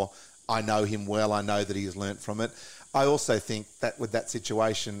before, I know him well, I know that he has learnt from it. I also think that with that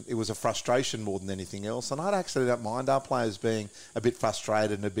situation, it was a frustration more than anything else, and I actually don't mind our players being a bit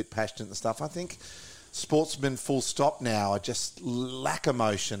frustrated and a bit passionate and stuff. I think sportsmen full stop now are just lack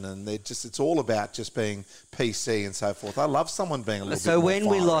emotion, and it's all about just being PC and so forth. I love someone being a little bit more when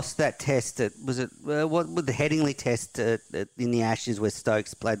we fiery. lost that test, was it what with the Headingley test in the Ashes where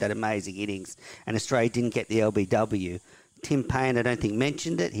Stokes played that amazing innings and Australia didn't get the LBW? Tim Payne, I don't think,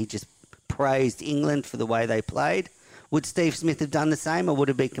 mentioned it. He just praised England for the way they played. Would Steve Smith have done the same, or would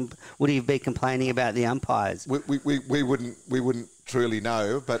he be complaining about the umpires? We wouldn't truly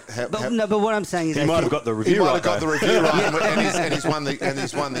know, but but what I'm saying is he might have got the review he might right. have got the review right, and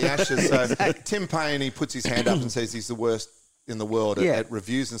he's won the Ashes. So Exactly. Tim Payne, he puts his hand up and says he's the worst in the world at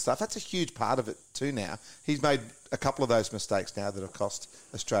reviews and stuff. That's a huge part of it too. Now he's made a couple of those mistakes now that have cost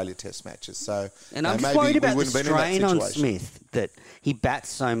Australia Test matches. So, and I'm just worried about the strain on Smith, that he bats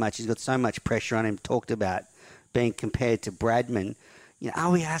so much. He's got so much pressure on him. Talked about being compared to Bradman.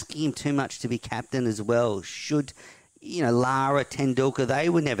 Are we asking him too much to be captain as well? Should, Lara, Tendulkar, they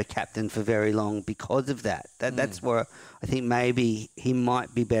were never captain for very long because of that. That's where I think maybe he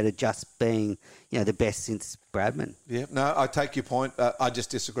might be better just being, the best since Bradman. Yeah, no, I take your point. I just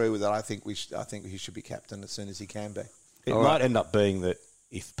disagree with that. I think he should be captain as soon as he can be. It might end up being that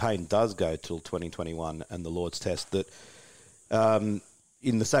if Payne does go till 2021 and the Lord's Test, that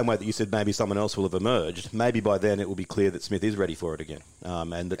in the same way that you said maybe someone else will have emerged, maybe by then it will be clear that Smith is ready for it again,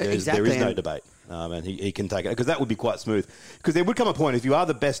 and that there is no debate, and he can take it, because that would be quite smooth. Because there would come a point, if you are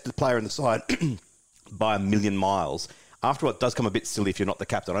the best player in the side by a million miles, after all, it does come a bit silly if you're not the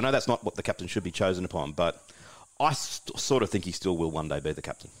captain. I know that's not what the captain should be chosen upon, but I sort of think he still will one day be the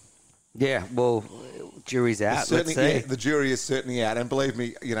captain. Yeah, well, jury's out. Let's see. Yeah, the jury is certainly out. And believe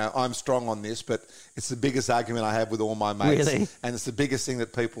me, I'm strong on this, but it's the biggest argument I have with all my mates. Really? And it's the biggest thing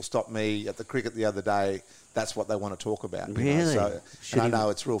that people stopped me at the cricket the other day. That's what they want to talk about. Really? And I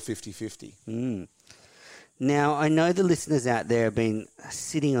know it's real 50-50. Now, I know the listeners out there have been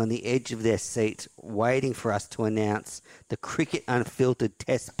sitting on the edge of their seat waiting for us to announce the Cricket Unfiltered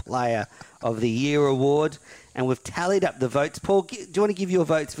Test Player of the Year award, and we've tallied up the votes. Paul, do you want to give your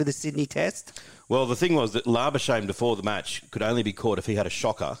votes for the Sydney Test? Well, the thing was that Labuschagne before the match could only be caught if he had a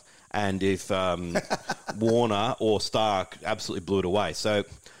shocker and if Warner or Stark absolutely blew it away. So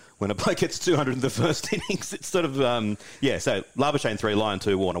when a bloke gets 200 in the first innings, it's sort of, so Labuschagne 3, Lyon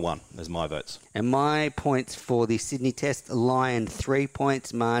 2, Warner 1 as my votes. And my points for the Sydney Test, Lyon 3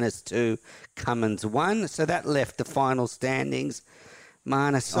 points, Marnus 2, Cummins 1. So that left the final standings.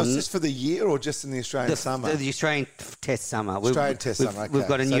 Marnus so is this for the year or just in the Australian summer? The Australian Test Summer. Australian Test Summer, okay. We've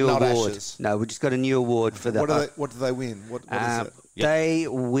got a So new not award. Ashes. No, we've just got a new award for the... What do they win? What is it? They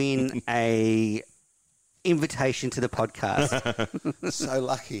win a invitation to the podcast. So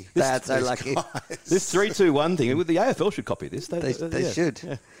lucky. That's so These lucky. guys. This 3-2-1 thing, the AFL should copy this. They yeah. should.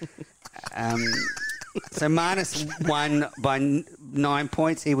 Yeah. So Marnus won by 9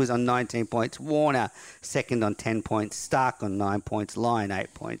 points. He was on 19 points. Warner second on 10 points. Stark on 9 points. Lyon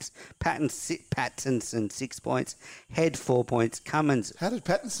 8 points. Pattinson 6 points. Head 4 points. Cummins. How did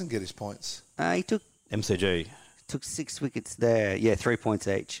Pattinson get his points? He took MCG. 6 wickets there. Yeah, 3 points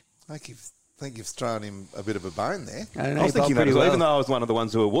each. I think you've thrown him a bit of a bone there. I don't know, I was he bowled thinking that pretty as well. well. Even though I was one of the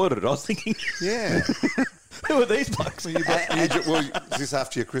ones who awarded it, I was thinking, Yeah. who are these blokes? Well, is this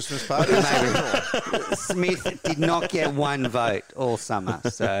after your Christmas party? Smith did not get one vote all summer.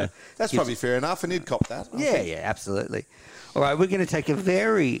 So That's probably fair enough, and he'd cop that. I think. Yeah, absolutely. All right, we're going to take a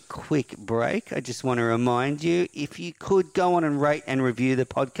very quick break. I just want to remind you, if you could go on and rate and review the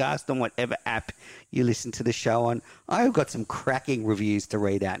podcast on whatever app you listen to the show on. I've got some cracking reviews to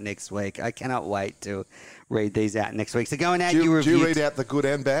read out next week. I cannot wait to read these out next week. So go and add your review. Do you read out the good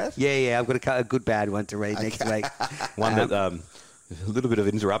and bad? Yeah, I've got a good bad one to read next week. One that a little bit of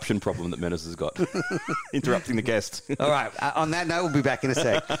interruption problem that Menace has got, interrupting the guest. All right, on that note, we'll be back in a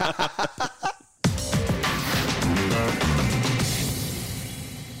sec.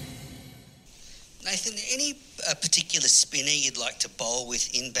 Nathan, any particular spinner you'd like to bowl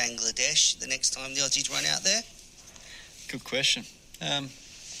with in Bangladesh the next time the Aussies run out there? Good question.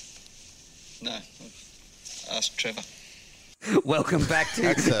 No, ask Trevor. Welcome back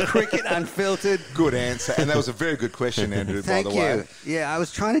to Cricket Unfiltered. Good answer. And that was a very good question, Andrew, by the way. Thank you. Yeah, I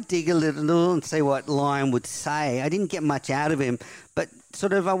was trying to dig a little and see what Lyon would say. I didn't get much out of him, but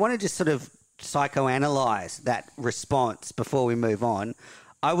I want to just psychoanalyze that response before we move on.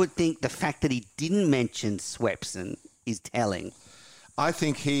 I would think the fact that he didn't mention Swepson is telling. I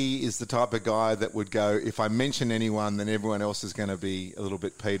think he is the type of guy that would go, if I mention anyone, then everyone else is going to be a little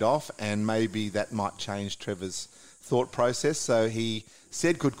bit peed off, and maybe that might change Trevor's thought process. So he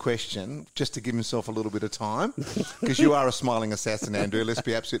said good question just to give himself a little bit of time, because you are a smiling assassin, Andrew, let's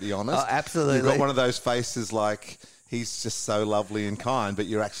be absolutely honest. Oh, absolutely. You've got one of those faces like he's just so lovely and kind, but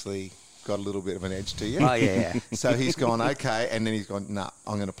you're actually got a little bit of an edge to you. Oh, yeah. So he's gone, okay, and then he's gone,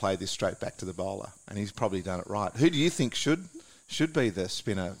 I'm going to play this straight back to the bowler. And he's probably done it right. Who do you think should be the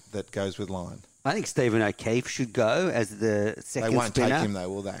spinner that goes with Lyon? I think Stephen O'Keefe should go as the second spinner. They won't take him, though,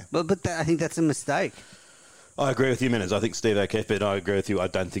 will they? But I think that's a mistake. I agree with you, Menace. I think Steve O'Keefe, but I agree with you. I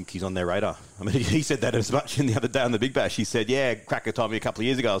don't think he's on their radar. I mean, he said that as much in the other day on the Big Bash. He said, cracker told me a couple of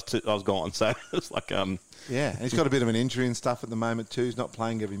years ago I was gone. So it's like... Yeah, and he's got a bit of an injury and stuff at the moment too. He's not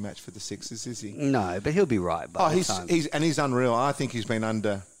playing every match for the Sixers, is he? No, but he'll be right by the time. He's unreal. I think he's been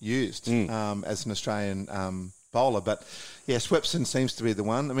underused as an Australian bowler. But, yeah, Swepson seems to be the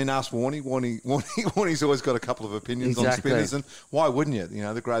one. I mean, ask Warnie. Warnie's always got a couple of opinions on spinners, and why wouldn't you? You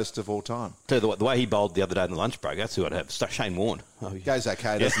know, the greatest of all time. Tell you the way he bowled the other day in the lunch break, that's who I'd have. Shane Warne. Goes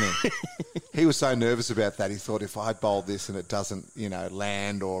okay, doesn't he? He was so nervous about that. He thought, if I bowl this and it doesn't,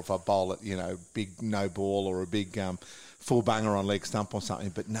 land, or if I bowl it, big no ball or a big full bunger on leg stump or something.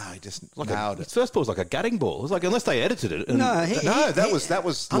 But no, he just nailed it. His first ball was like a gutting ball. It was like, unless they edited it. That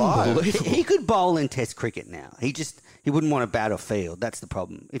was live. He could bowl in Test cricket now. He wouldn't want to bat or field. That's the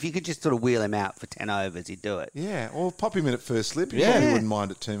problem. If you could just sort of wheel him out for 10 overs, he'd do it. Yeah, or pop him in at first slip. He probably wouldn't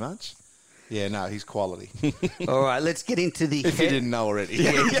mind it too much. Yeah, no, he's quality. All right, let's get into the... If you didn't know already.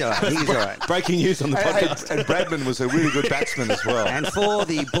 Yeah, he's all right. Breaking news on the podcast. And Bradman was a really good batsman as well. And for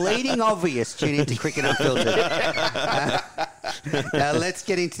the bleeding obvious, tune into Cricket Unfiltered. Now let's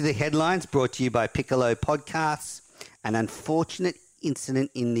get into the headlines, brought to you by Piccolo Podcasts. An unfortunate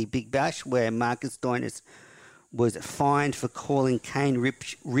incident in the Big Bash where Marcus Stoinis was fined for calling Kane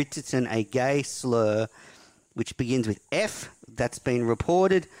Richardson a gay slur, which begins with F. That's been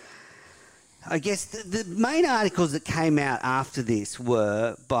reported. I guess the main articles that came out after this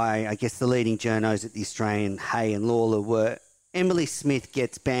were by, I guess, the leading journos at the Australian, Hay and Lawler, were Emily Smith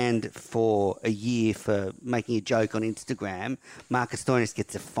gets banned for a year for making a joke on Instagram. Marcus Stoinis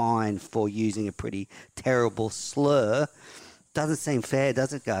gets a fine for using a pretty terrible slur. Doesn't seem fair,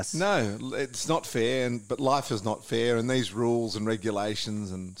 does it, Gus? No, it's not fair, but life is not fair, and these rules and regulations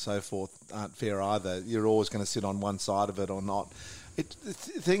and so forth aren't fair either. You're always going to sit on one side of it or not. The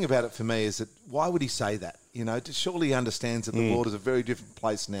thing about it for me is that why would he say that? Surely he understands that the world is a very different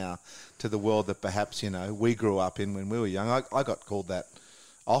place now to the world that perhaps, we grew up in when we were young. I got called that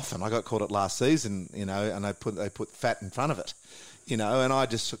often. I got called it last season, and they put fat in front of it, and I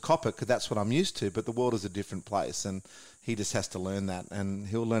just cop it because that's what I'm used to. But the world is a different place, and he just has to learn that, and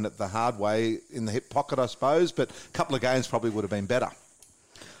he'll learn it the hard way in the hip pocket, I suppose. But a couple of games probably would have been better.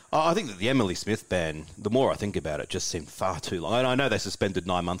 I think that the Emily Smith ban, the more I think about it, just seemed far too long. I know they suspended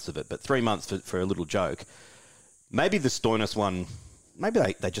 9 months of it, but 3 months for a little joke. Maybe the Stoinis one, maybe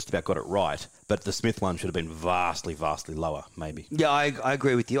they just about got it right, but the Smith one should have been vastly, vastly lower, maybe. Yeah, I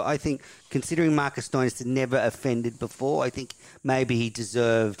agree with you. I think considering Marcus Stoinis had never offended before, I think maybe he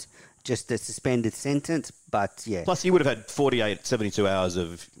deserved just a suspended sentence, but yeah. Plus, you would have had 48, 72 hours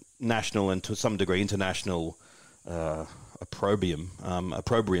of national and to some degree international opprobrium,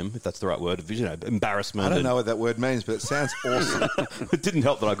 if that's the right word, embarrassment. I don't know what that word means, but it sounds awesome. It didn't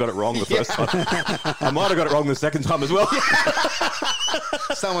help that I got it wrong the first time. I might have got it wrong the second time as well.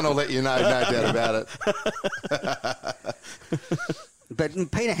 Someone will let you know, no doubt about it. But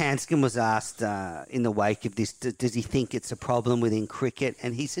Peter Hanscom was asked in the wake of this, does he think it's a problem within cricket?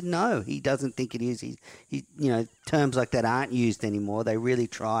 And he said no, he doesn't think it is. He terms like that aren't used anymore. They really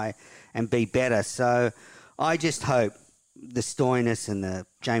try and be better. So I just hope the Stoinis and the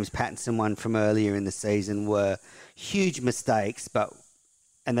James Pattinson one from earlier in the season were huge mistakes,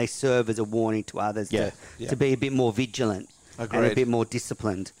 and they serve as a warning to others to be a bit more vigilant and a bit more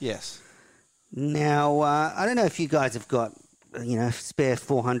disciplined. Yes. Now, I don't know if you guys have got spare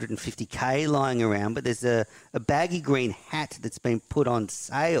 450k lying around, but there's a baggy green hat that's been put on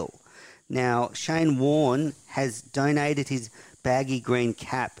sale. Now, Shane Warne has donated his baggy green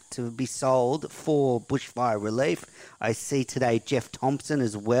cap to be sold for bushfire relief. I see today Jeff Thompson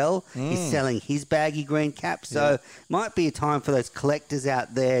as well is selling his baggy green cap. So might be a time for those collectors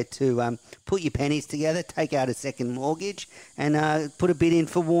out there to put your pennies together, take out a second mortgage and put a bid in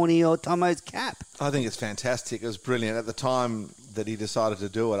for Warney or Tomo's cap. I think it's fantastic. It was brilliant. At the time that he decided to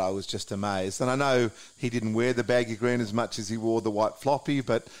do it, I was just amazed. And I know he didn't wear the baggy green as much as he wore the white floppy,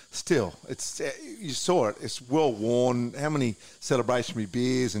 but still, you saw it. It's well worn. How many celebratory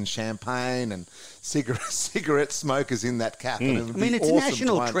beers and champagne and cigarette smokers in that cap? And it's a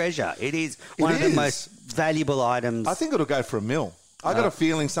national treasure. It is one of the most valuable items. I think it'll go for $1 million. I got a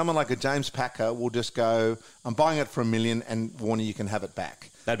feeling someone like a James Packer will just go, I'm buying it for $1 million, and Warner, you can have it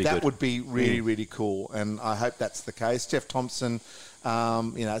back. That would be really, really cool, and I hope that's the case. Jeff Thompson,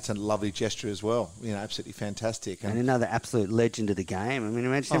 it's a lovely gesture as well. Absolutely fantastic. And another absolute legend of the game. I mean,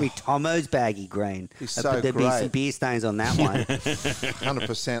 imagine having Tomo's baggy green. There'd be some beer stains on that one.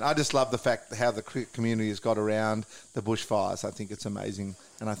 100%. I just love the fact how the cricket community has got around the bushfires. I think it's amazing.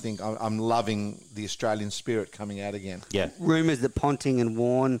 And I think I'm loving the Australian spirit coming out again. Yeah. Rumours that Ponting and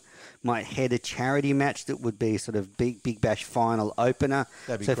Warne might head a charity match that would be sort of Big Bash final opener.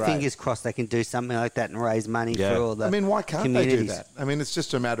 That'd be so great. Fingers crossed they can do something like that and raise money for all the why can't communities. they do that? I mean, it's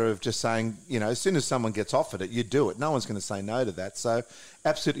just a matter of just saying, as soon as someone gets offered it, you do it. No one's going to say no to that. So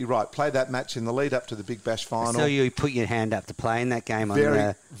absolutely right. Play that match in the lead up to the Big Bash final. So you put your hand up to play in that game on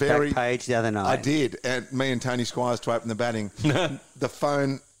the back page the other night. I did. And me and Tony Squires to open the batting. The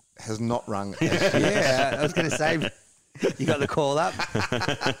phone has not rung. Yeah, I was going to say, you got the call up.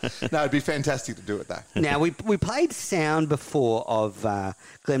 No, it'd be fantastic to do it, though. Now, we played sound before of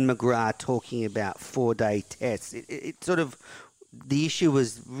Glenn McGrath talking about 4-day tests. It sort of, the issue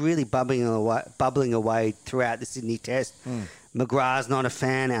was really bubbling away throughout the Sydney Test. McGrath's not a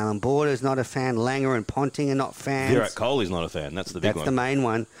fan. Alan Border's not a fan. Langer and Ponting are not fans. Virat Kohli's not a fan. That's the big one. That's the main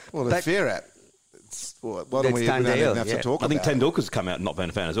one. Well, the Virat. What do we have to talk about? I think Tendulkar's come out and not been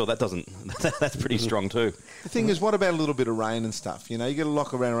a fan as well. That's pretty strong too. The thing is, what about a little bit of rain and stuff? You get a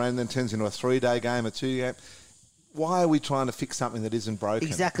lock around rain, then it turns into a 3-day game, a 2 game. Why are we trying to fix something that isn't broken?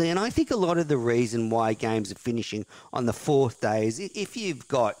 Exactly, and I think a lot of the reason why games are finishing on the 4th day is if you've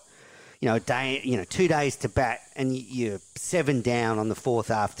got, a day, 2 days to bat and you're 7 down on the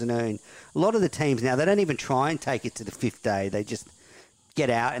 4th afternoon. A lot of the teams now, they don't even try and take it to the 5th day. They just get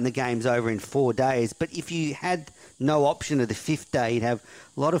out and the game's over in 4 days. But if you had no option of the 5th day, you'd have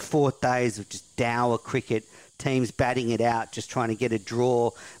a lot of 4th days of just dour cricket, teams batting it out, just trying to get a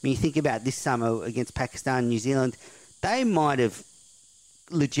draw. I mean, you think about this summer against Pakistan and New Zealand, they might have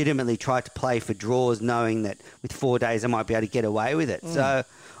legitimately tried to play for draws knowing that with 4 days they might be able to get away with it. So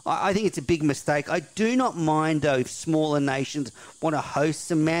I think it's a big mistake. I do not mind, though, if smaller nations want to host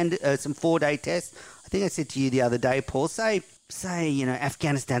some 4-day tests. I think I said to you the other day, Paul, say,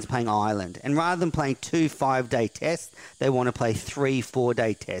 Afghanistan's playing Ireland, and rather than playing 2 5-day tests, they want to play 3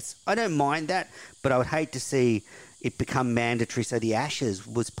 4-day tests. I don't mind that, but I would hate to see it become mandatory so the Ashes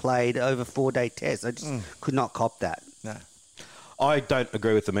was played over 4-day tests. I just could not cop that. No. I don't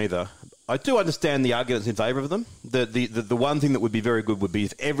agree with them either. I do understand the arguments in favour of them. The one thing that would be very good would be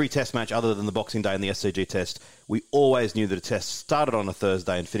if every test match other than the Boxing Day and the SCG test, we always knew that a test started on a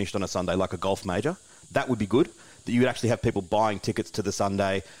Thursday and finished on a Sunday like a golf major. that would be good. That you would actually have people buying tickets to the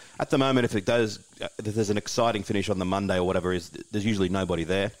Sunday. At the moment, if there's an exciting finish on the Monday or whatever, there's usually nobody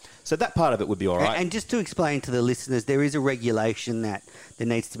there. So that part of it would be all right. And just to explain to the listeners, there is a regulation that there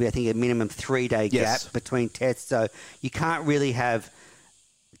needs to be, I think, a minimum 3-day Yes. gap between tests. So you can't really have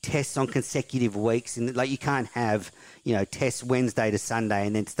tests on consecutive weeks. And like you can't have, tests Wednesday to Sunday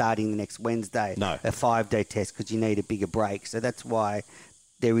and then starting the next Wednesday, No. a 5-day test because you need a bigger break. So that's why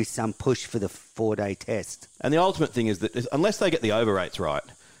there is some push for the 4-day test. And the ultimate thing is that unless they get the over rates right,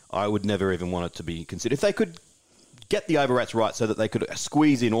 I would never even want it to be considered. If they could get the over rates right so that they could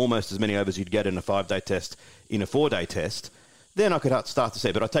squeeze in almost as many overs you'd get in a 5-day test in a 4-day test, then I could start to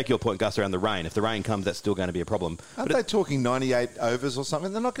see. But I take your point, Gus, around the rain. If the rain comes, that's still going to be a problem. Aren't they talking 98 overs or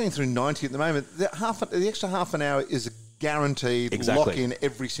something? They're not getting through 90 at the moment. The extra half an hour is a guaranteed lock in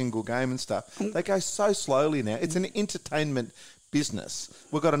every single game and stuff. They go so slowly now. It's an entertainment business.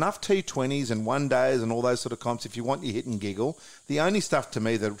 We've got enough T20s and 1-days and all those sort of comps if you want your hit and giggle. The only stuff to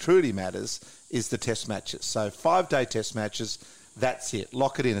me that truly matters is the test matches. So 5-day test matches, that's it.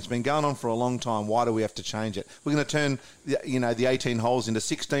 Lock it in. It's been going on for a long time. Why do we have to change it? We're going to turn the 18 holes into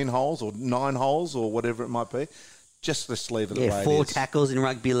 16 holes or 9 holes or whatever it might be. Just let's leave it the way it is. 4 tackles in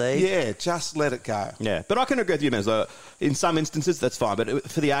rugby league. Yeah, just let it go. Yeah, but I can agree with you, Mez. In some instances, that's fine. But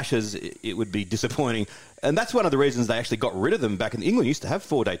for the Ashes, it would be disappointing. And that's one of the reasons they actually got rid of them back in England. Used to have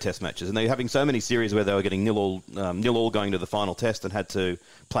 4-day test matches. And they were having so many series where they were getting nil all going to the final test and had to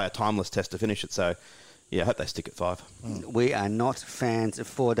play a timeless test to finish it. So, yeah, I hope they stick at 5. We are not fans of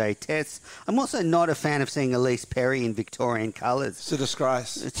 4-day tests. I'm also not a fan of seeing Elise Perry in Victorian colours. It's a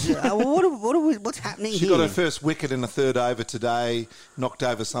disgrace. What's happening She here? got her first wicket in a third over today, knocked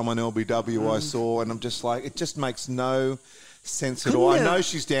over someone LBW I saw, and I'm just like, it just makes no sense at all. I know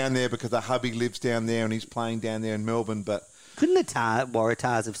she's down there because her hubby lives down there and he's playing down there in Melbourne, but... Couldn't the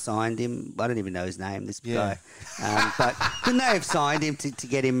Waratahs have signed him? I don't even know his name, this guy. But couldn't they have signed him to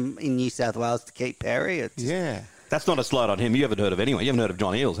get him in New South Wales to keep Perry? Yeah. That's not a slight on him. You haven't heard of anyone. You haven't heard of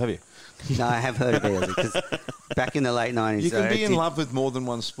John Eales, have you? No, I have heard of Eales because back in the late 90s... You can be in love with more than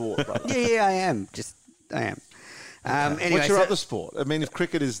one sport, brother. Yeah, I am. I am. Anyway, what's your other sport? I mean, if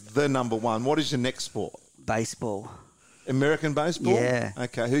cricket is the number one, what is your next sport? Baseball. American baseball? Yeah.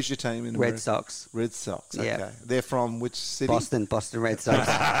 Okay, who's your team in America? Red Sox. Red Sox, okay. Yeah. They're from which city? Boston Red Sox.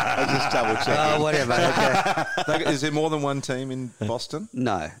 I just double checking. Oh, whatever. Okay. Is there more than one team in Boston?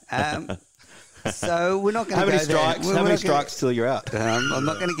 No. So we're not going to How many strikes? How many strikes till you're out? I'm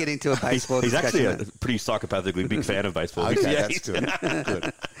not going to get into a baseball He's actually discussion. a pretty psychopathically big fan of baseball. Okay, Yeah. that's good.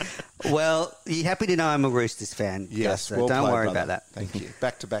 Good. Well, you're happy to know I'm a Roosters fan. Yes, so well don't played, worry brother. about that. Thank you.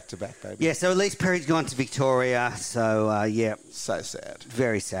 Back to back, baby. Yeah, so Elise Perry's gone to Victoria. So, yeah, So sad.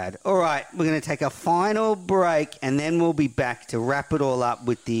 very sad. All right, we're going to take a final break and then we'll be back to wrap it all up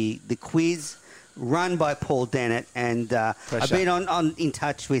with the quiz run by Paul Dennett. And I've been in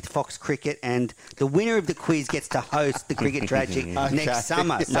touch with Fox Cricket, and the winner of the quiz gets to host the Cricket Tragic next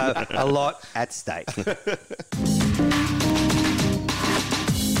summer. So a lot at stake.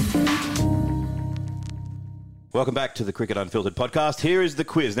 Welcome back to the Cricket Unfiltered podcast. Here is the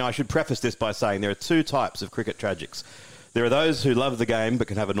quiz. Now, I should preface this by saying there are 2 types of cricket tragics. There are those who love the game but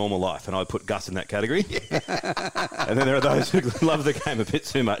can have a normal life, and I would put Gus in that category. And then there are those who love the game a bit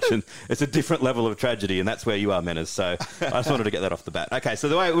too much, and it's a different level of tragedy, and that's where you are, Menners. So I just wanted to get that off the bat. Okay, so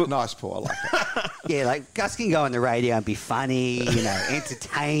the way... Nice, Paul. I like it. Yeah, like Gus can go on the radio and be funny,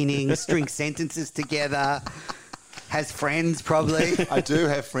 entertaining, string sentences together. Has friends, probably. I do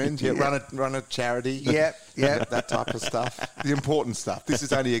have friends. Yeah, run a charity. Yep. That type of stuff. The important stuff. This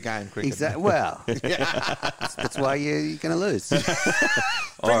is only a game, cricket. Exactly. Well, that's why you're going to lose.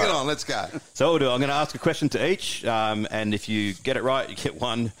 Bring it on. Let's go. So what we'll do, I'm going to ask a question to each, and if you get it right, you get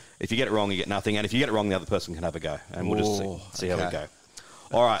 1. If you get it wrong, you get nothing. And if you get it wrong, the other person can have a go. And we'll just see how we go.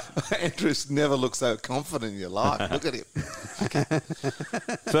 All right. Andrew's never looked so confident in your life. Look at him.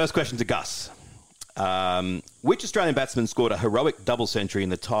 First question to Gus. Which Australian batsman scored a heroic double century in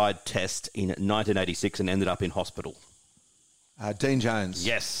the Tide Test in 1986 and ended up in hospital? Dean Jones.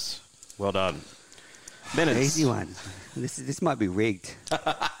 Yes. Well done. Menners. Easy one. This might be rigged.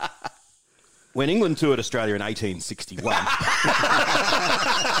 When England toured Australia in 1861...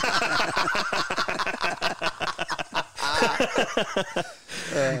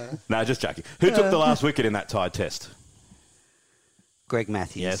 No, just joking. Who took the last wicket in that Tide Test? Greg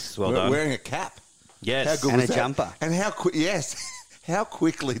Matthews. Yes, well done. Wearing a cap. Yes. How good And was a that? jumper. And how how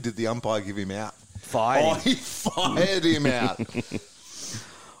quickly did the umpire give him out? Fired him. He fired him out.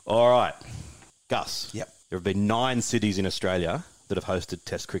 All right. Gus. Yep. There have been 9 cities in Australia that have hosted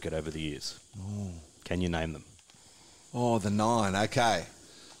Test cricket over the years. Can you name them? Oh, the 9. Okay.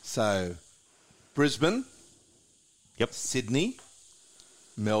 So, Brisbane. Yep. Sydney.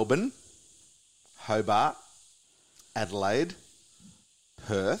 Melbourne. Hobart. Adelaide.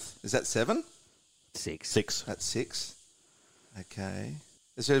 Perth. Is that 7? 6. 6. That's 6. Okay.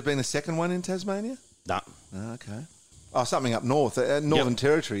 Has there been a second one in Tasmania? Nah. Oh, okay. Oh, something up north. Northern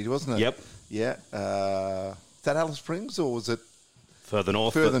Territory, wasn't it? Yep. Yeah. Is that Alice Springs or was it Further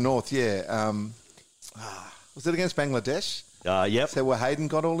north. further north? Yeah. Was it against Bangladesh? Yep. Is that where Hayden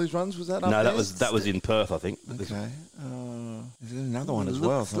got all his runs? Was that up No, there? that was in Perth, I think. Okay. There's another one as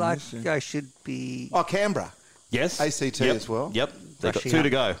well. Looks from like this year. I should be Oh, Canberra. Yes. ACT Yep. as well. Yep. They've got Brushing 2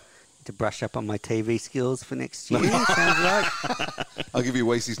 to up. go. to brush up on my TV skills for next year. Sounds like. I'll give you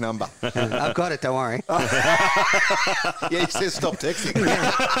Weesy's number. I've got it. Don't worry. Yeah, he says stop texting.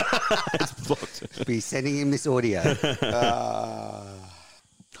 It's blocked. Be sending him this audio.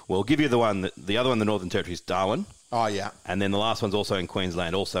 Well, I'll give you the other one, the Northern Territory is Darwin. Oh, yeah. And then the last one's also in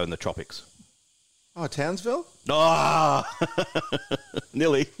Queensland, also in the tropics. Oh, Townsville? Oh!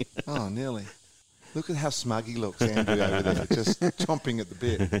 Nearly. Oh, nearly. Look at how smug he looks, Andrew, over there, just chomping at the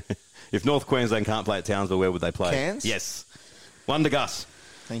bit. If North Queensland can't play at Townsville, where would they play? Cairns? Yes. One to Gus.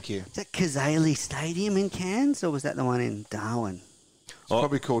 Thank you. Is that Kazali Stadium in Cairns, or was that the one in Darwin? It's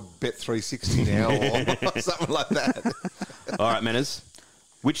probably called Bet360 now or something like that. All right, Manners.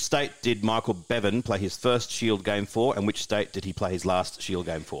 Which state did Michael Bevan play his first Shield game for, and which state did he play his last Shield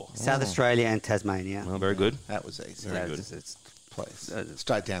game for? South Australia and Tasmania. Oh, very good. That was easy. That good. was- it's- Place.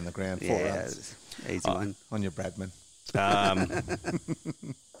 Straight down the ground, 4 yeah, runs. easy one. On your Bradman.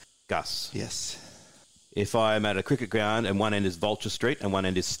 Gus. Yes. If I'm at a cricket ground and one end is Vulture Street and one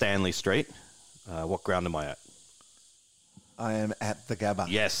end is Stanley Street, what ground am I at? I am at the Gabba.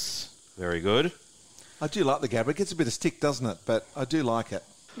 Yes. Very good. I do like the Gabba. It gets a bit of stick, doesn't it? But I do like it.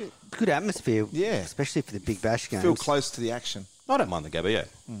 Good atmosphere. Yeah. Especially for the Big Bash games. Feel close to the action. I don't mind the Gabba, yeah.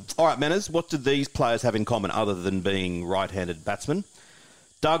 All right, Manners, what did these players have in common other than being right-handed batsmen?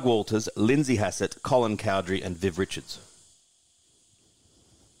 Doug Walters, Lindsay Hassett, Colin Cowdrey and Viv Richards.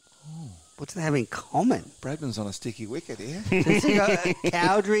 What's they have in common? Bradman's on a sticky wicket here. So you got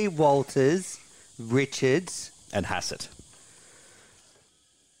Cowdrey, Walters, Richards. And Hassett.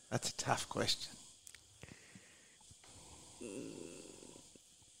 That's a tough question.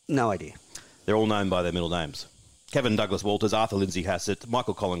 No idea. They're all known by their middle names. Kevin Douglas Walters, Arthur Lindsay Hassett,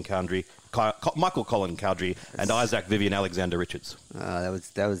 Michael Colin Cowdrey, and Isaac Vivian Alexander Richards.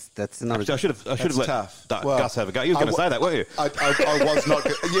 That's not. Actually, I should have That's let tough. Gus have a go. You were going to say that, weren't you? I was not.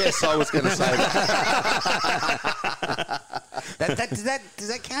 Yes, I was going to say that. Does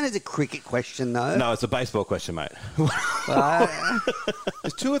that count as a cricket question though? No, it's a baseball question, mate.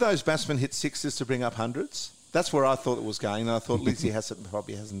 Has 2 of those batsmen hit sixes to bring up hundreds? That's where I thought it was going, and I thought Lindsay Hassett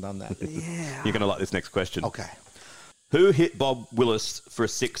probably hasn't done that. Yeah. You're going to like this next question. Okay. Who hit Bob Willis for a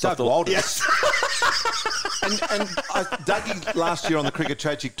 6 Doug off the... Walters. Yes. And Dougie last year on the Cricket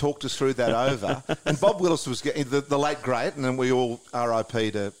Tragic talked us through that over. And Bob Willis was getting the late great, and then we all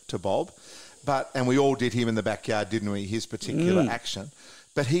RIP to Bob. And we all did him in the backyard, didn't we? His particular action.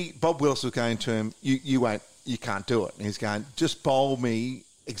 But Bob Willis was going to him, you can't do it. And he's going, just bowl me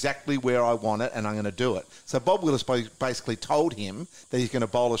exactly where I want it, and I'm going to do it. So Bob Willis basically told him that he's going to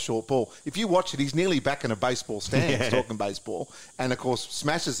bowl a short ball. If you watch it, he's nearly back in a baseball stand, talking baseball, and of course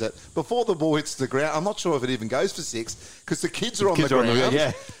smashes it before the ball hits the ground. I'm not sure if it even goes for 6 because the kids are on the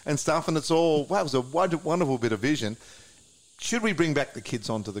ground and stuff, and it's all, wow, it was a wonderful bit of vision. Should we bring back the kids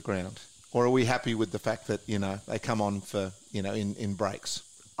onto the ground, or are we happy with the fact that, they come on for, in breaks?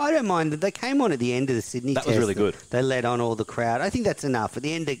 I don't mind that they came on at the end of the Sydney That test. was really good. They let on all the crowd. I think that's enough. At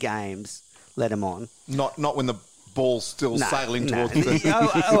the end of games, let them on. Not when the ball's still sailing towards the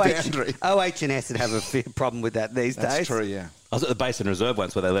boundary. OH&S would have a problem with that these days. That's true, yeah. I was at the Basin Reserve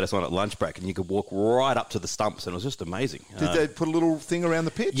once where they let us on at lunch break, and you could walk right up to the stumps, and it was just amazing. Did they put a little thing around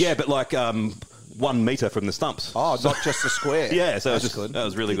the pitch? Yeah, but like 1 metre from the stumps. Oh, not just a square. Yeah, so That's good. That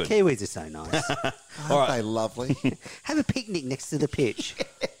was really The good. Kiwis are so nice. Aren't they lovely? Have a picnic next to the pitch.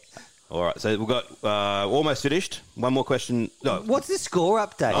 All right, so we've got almost finished. One more question. No, What's the score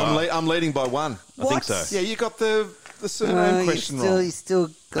update? I'm leading by 1. I think so. Yeah, you got the surname question wrong. You still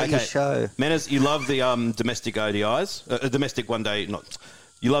got your show. Manners, you love the domestic ODIs, domestic one day,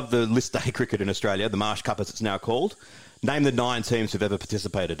 you love the list day cricket in Australia, the Marsh Cup as it's now called. Name the 9 teams who've ever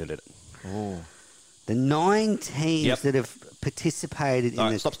participated in it. Oh. The 9 teams that have participated All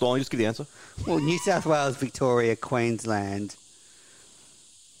in right, stop stalling, just give the answer. Well, New South Wales, Victoria, Queensland,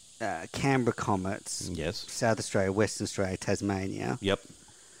 Canberra Comets, Yes. South Australia, Western Australia, Tasmania. Yep.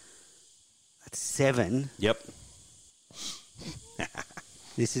 That's 7. Yep.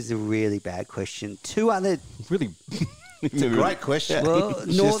 This is a really bad question. 2 other... Really? It's a great question. Well, It's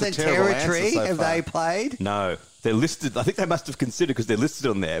just a Northern terrible Territory, answer so have far. they played? No, they're listed. I think they must have considered because they're listed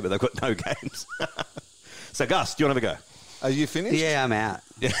on there, but they've got no games. So, Gus, do you want to have a go? Are you finished? Yeah, I'm out.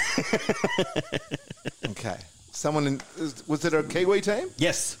 Okay. Was it a Kiwi team?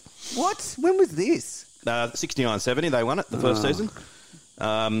 Yes. What? When was this? 69-70, they won it the first season.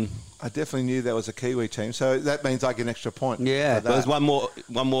 I definitely knew that was a Kiwi team, so that means I get an extra point. Yeah. for that. There's one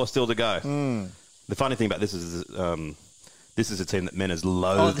more still to go. The funny thing about this is a team that Mena's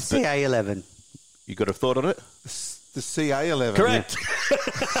loathed. Oh, the CA11. You got a thought on it? The CA11. Correct.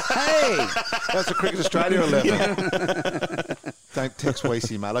 Hey! That's a Cricket Australia 11. Don't text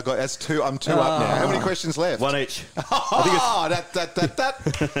Weesey, mate. That's two. I'm two up now. How many questions left? One each. Oh, that.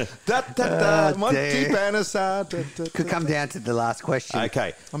 Monty dear. Bannister. Could come down to the last question.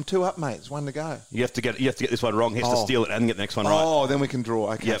 Okay. I'm two up, mate. It's one to go. You have to get this one wrong. He has to steal it and get the next one right. Oh, then we can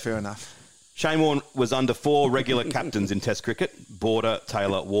draw. Okay, Yep. fair enough. Shane Warne was under 4 regular captains in Test cricket: Border,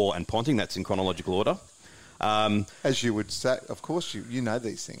 Taylor, Waugh, and Ponting. That's in chronological order. As you would say, of course, you know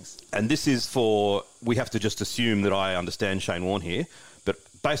these things. And this is we have to just assume that I understand Shane Warne here, but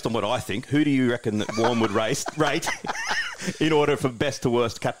based on what I think, who do you reckon that Warne would rate in order from best to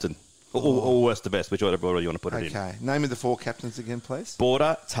worst captain? Or worst to best, which order you want to put it in. Okay, name me the 4 captains again, please.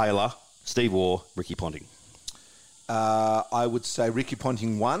 Border, Taylor, Steve Waugh, Ricky Ponting. I would say Ricky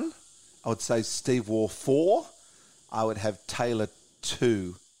Ponting 1. I would say Steve Waugh 4. I would have Taylor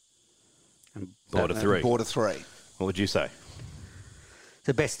 2. Border 3. Border 3. What would you say?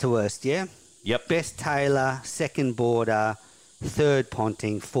 So best to worst, yeah? Yep. Best Taylor, second Border, third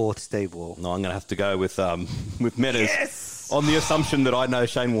Ponting, fourth Steve Waugh. No, I'm going to have to go with Meadows. Yes! On the assumption that I know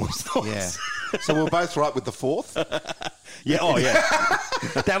Shane Warne's thoughts. Yeah. So we're both right with the 4th. Yeah. Oh, yeah.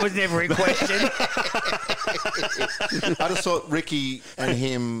 That was never in question. I just thought Ricky and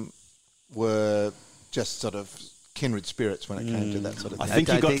him were just sort of kindred spirits when it came to that sort of I thing. think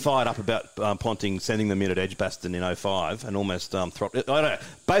I you got think- fired up about Ponting sending them in at Edgbaston in 05 and almost thropped it. I don't know.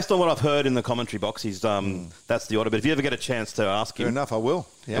 Based on what I've heard in the commentary box, he's that's the order. But if you ever get a chance to ask Fair him, enough, I will.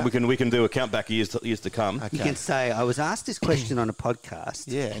 Yeah. and we can do a count back years to come. Okay. You can say, I was asked this question on a podcast.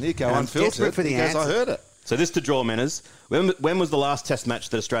 Yeah, and he'd go And I'm unfiltered. desperate for the He goes, I answer. heard it. So this to draw Menners. When was the last Test match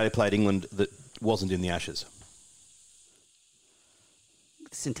that Australia played England that wasn't in the Ashes?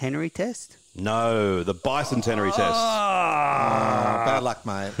 Centenary test? No, the bicentenary test. Bad luck,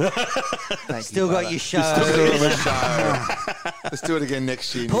 mate. Thank Still you, got brother. your show. Let's do it again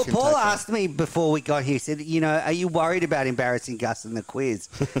next year. and you Paul, can Paul take that. asked me before we got here, he said, are you worried about embarrassing Gus in the quiz?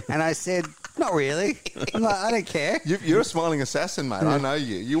 And I said, not really. I'm like, I don't care. You're a smiling assassin, mate. I know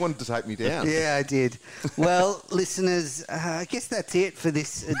you. You wanted to take me down. Yeah, I did. Well, listeners, I guess that's it for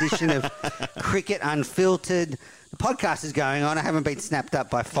this edition of Cricket Unfiltered. The podcast is going on. I haven't been snapped up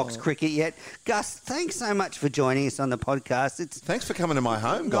by Fox Cricket yet. Gus, thanks so much for joining us on the podcast. Thanks for coming to my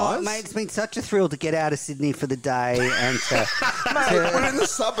home, guys. Oh, mate, it's been such a thrill to get out of Sydney for the day and to... Mate, we're in the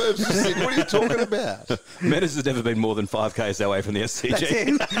suburbs of Sydney. What are you talking about? Menners has never been more than 5 k's away from the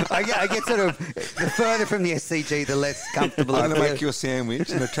SCG. That's it. I get sort of the further from the SCG, the less comfortable. I'm I going to feel. make you a sandwich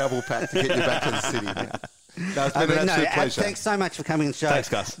and a travel pack to get you back to the city. Now. No, it's been an absolute pleasure. Thanks so much for coming on the show. Thanks,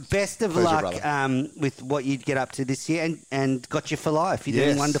 Gus. Best of Pleasure, luck with what you get up to this year, and got you for life. You're doing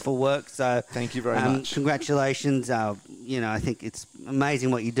Yes. wonderful work. So Thank you very much. Congratulations. I think it's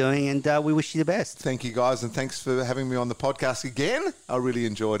amazing what you're doing, and we wish you the best. Thank you, guys, and thanks for having me on the podcast again. I really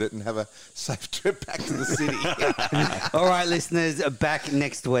enjoyed it, and have a safe trip back to the city. All right, listeners, back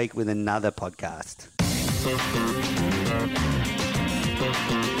next week with another podcast.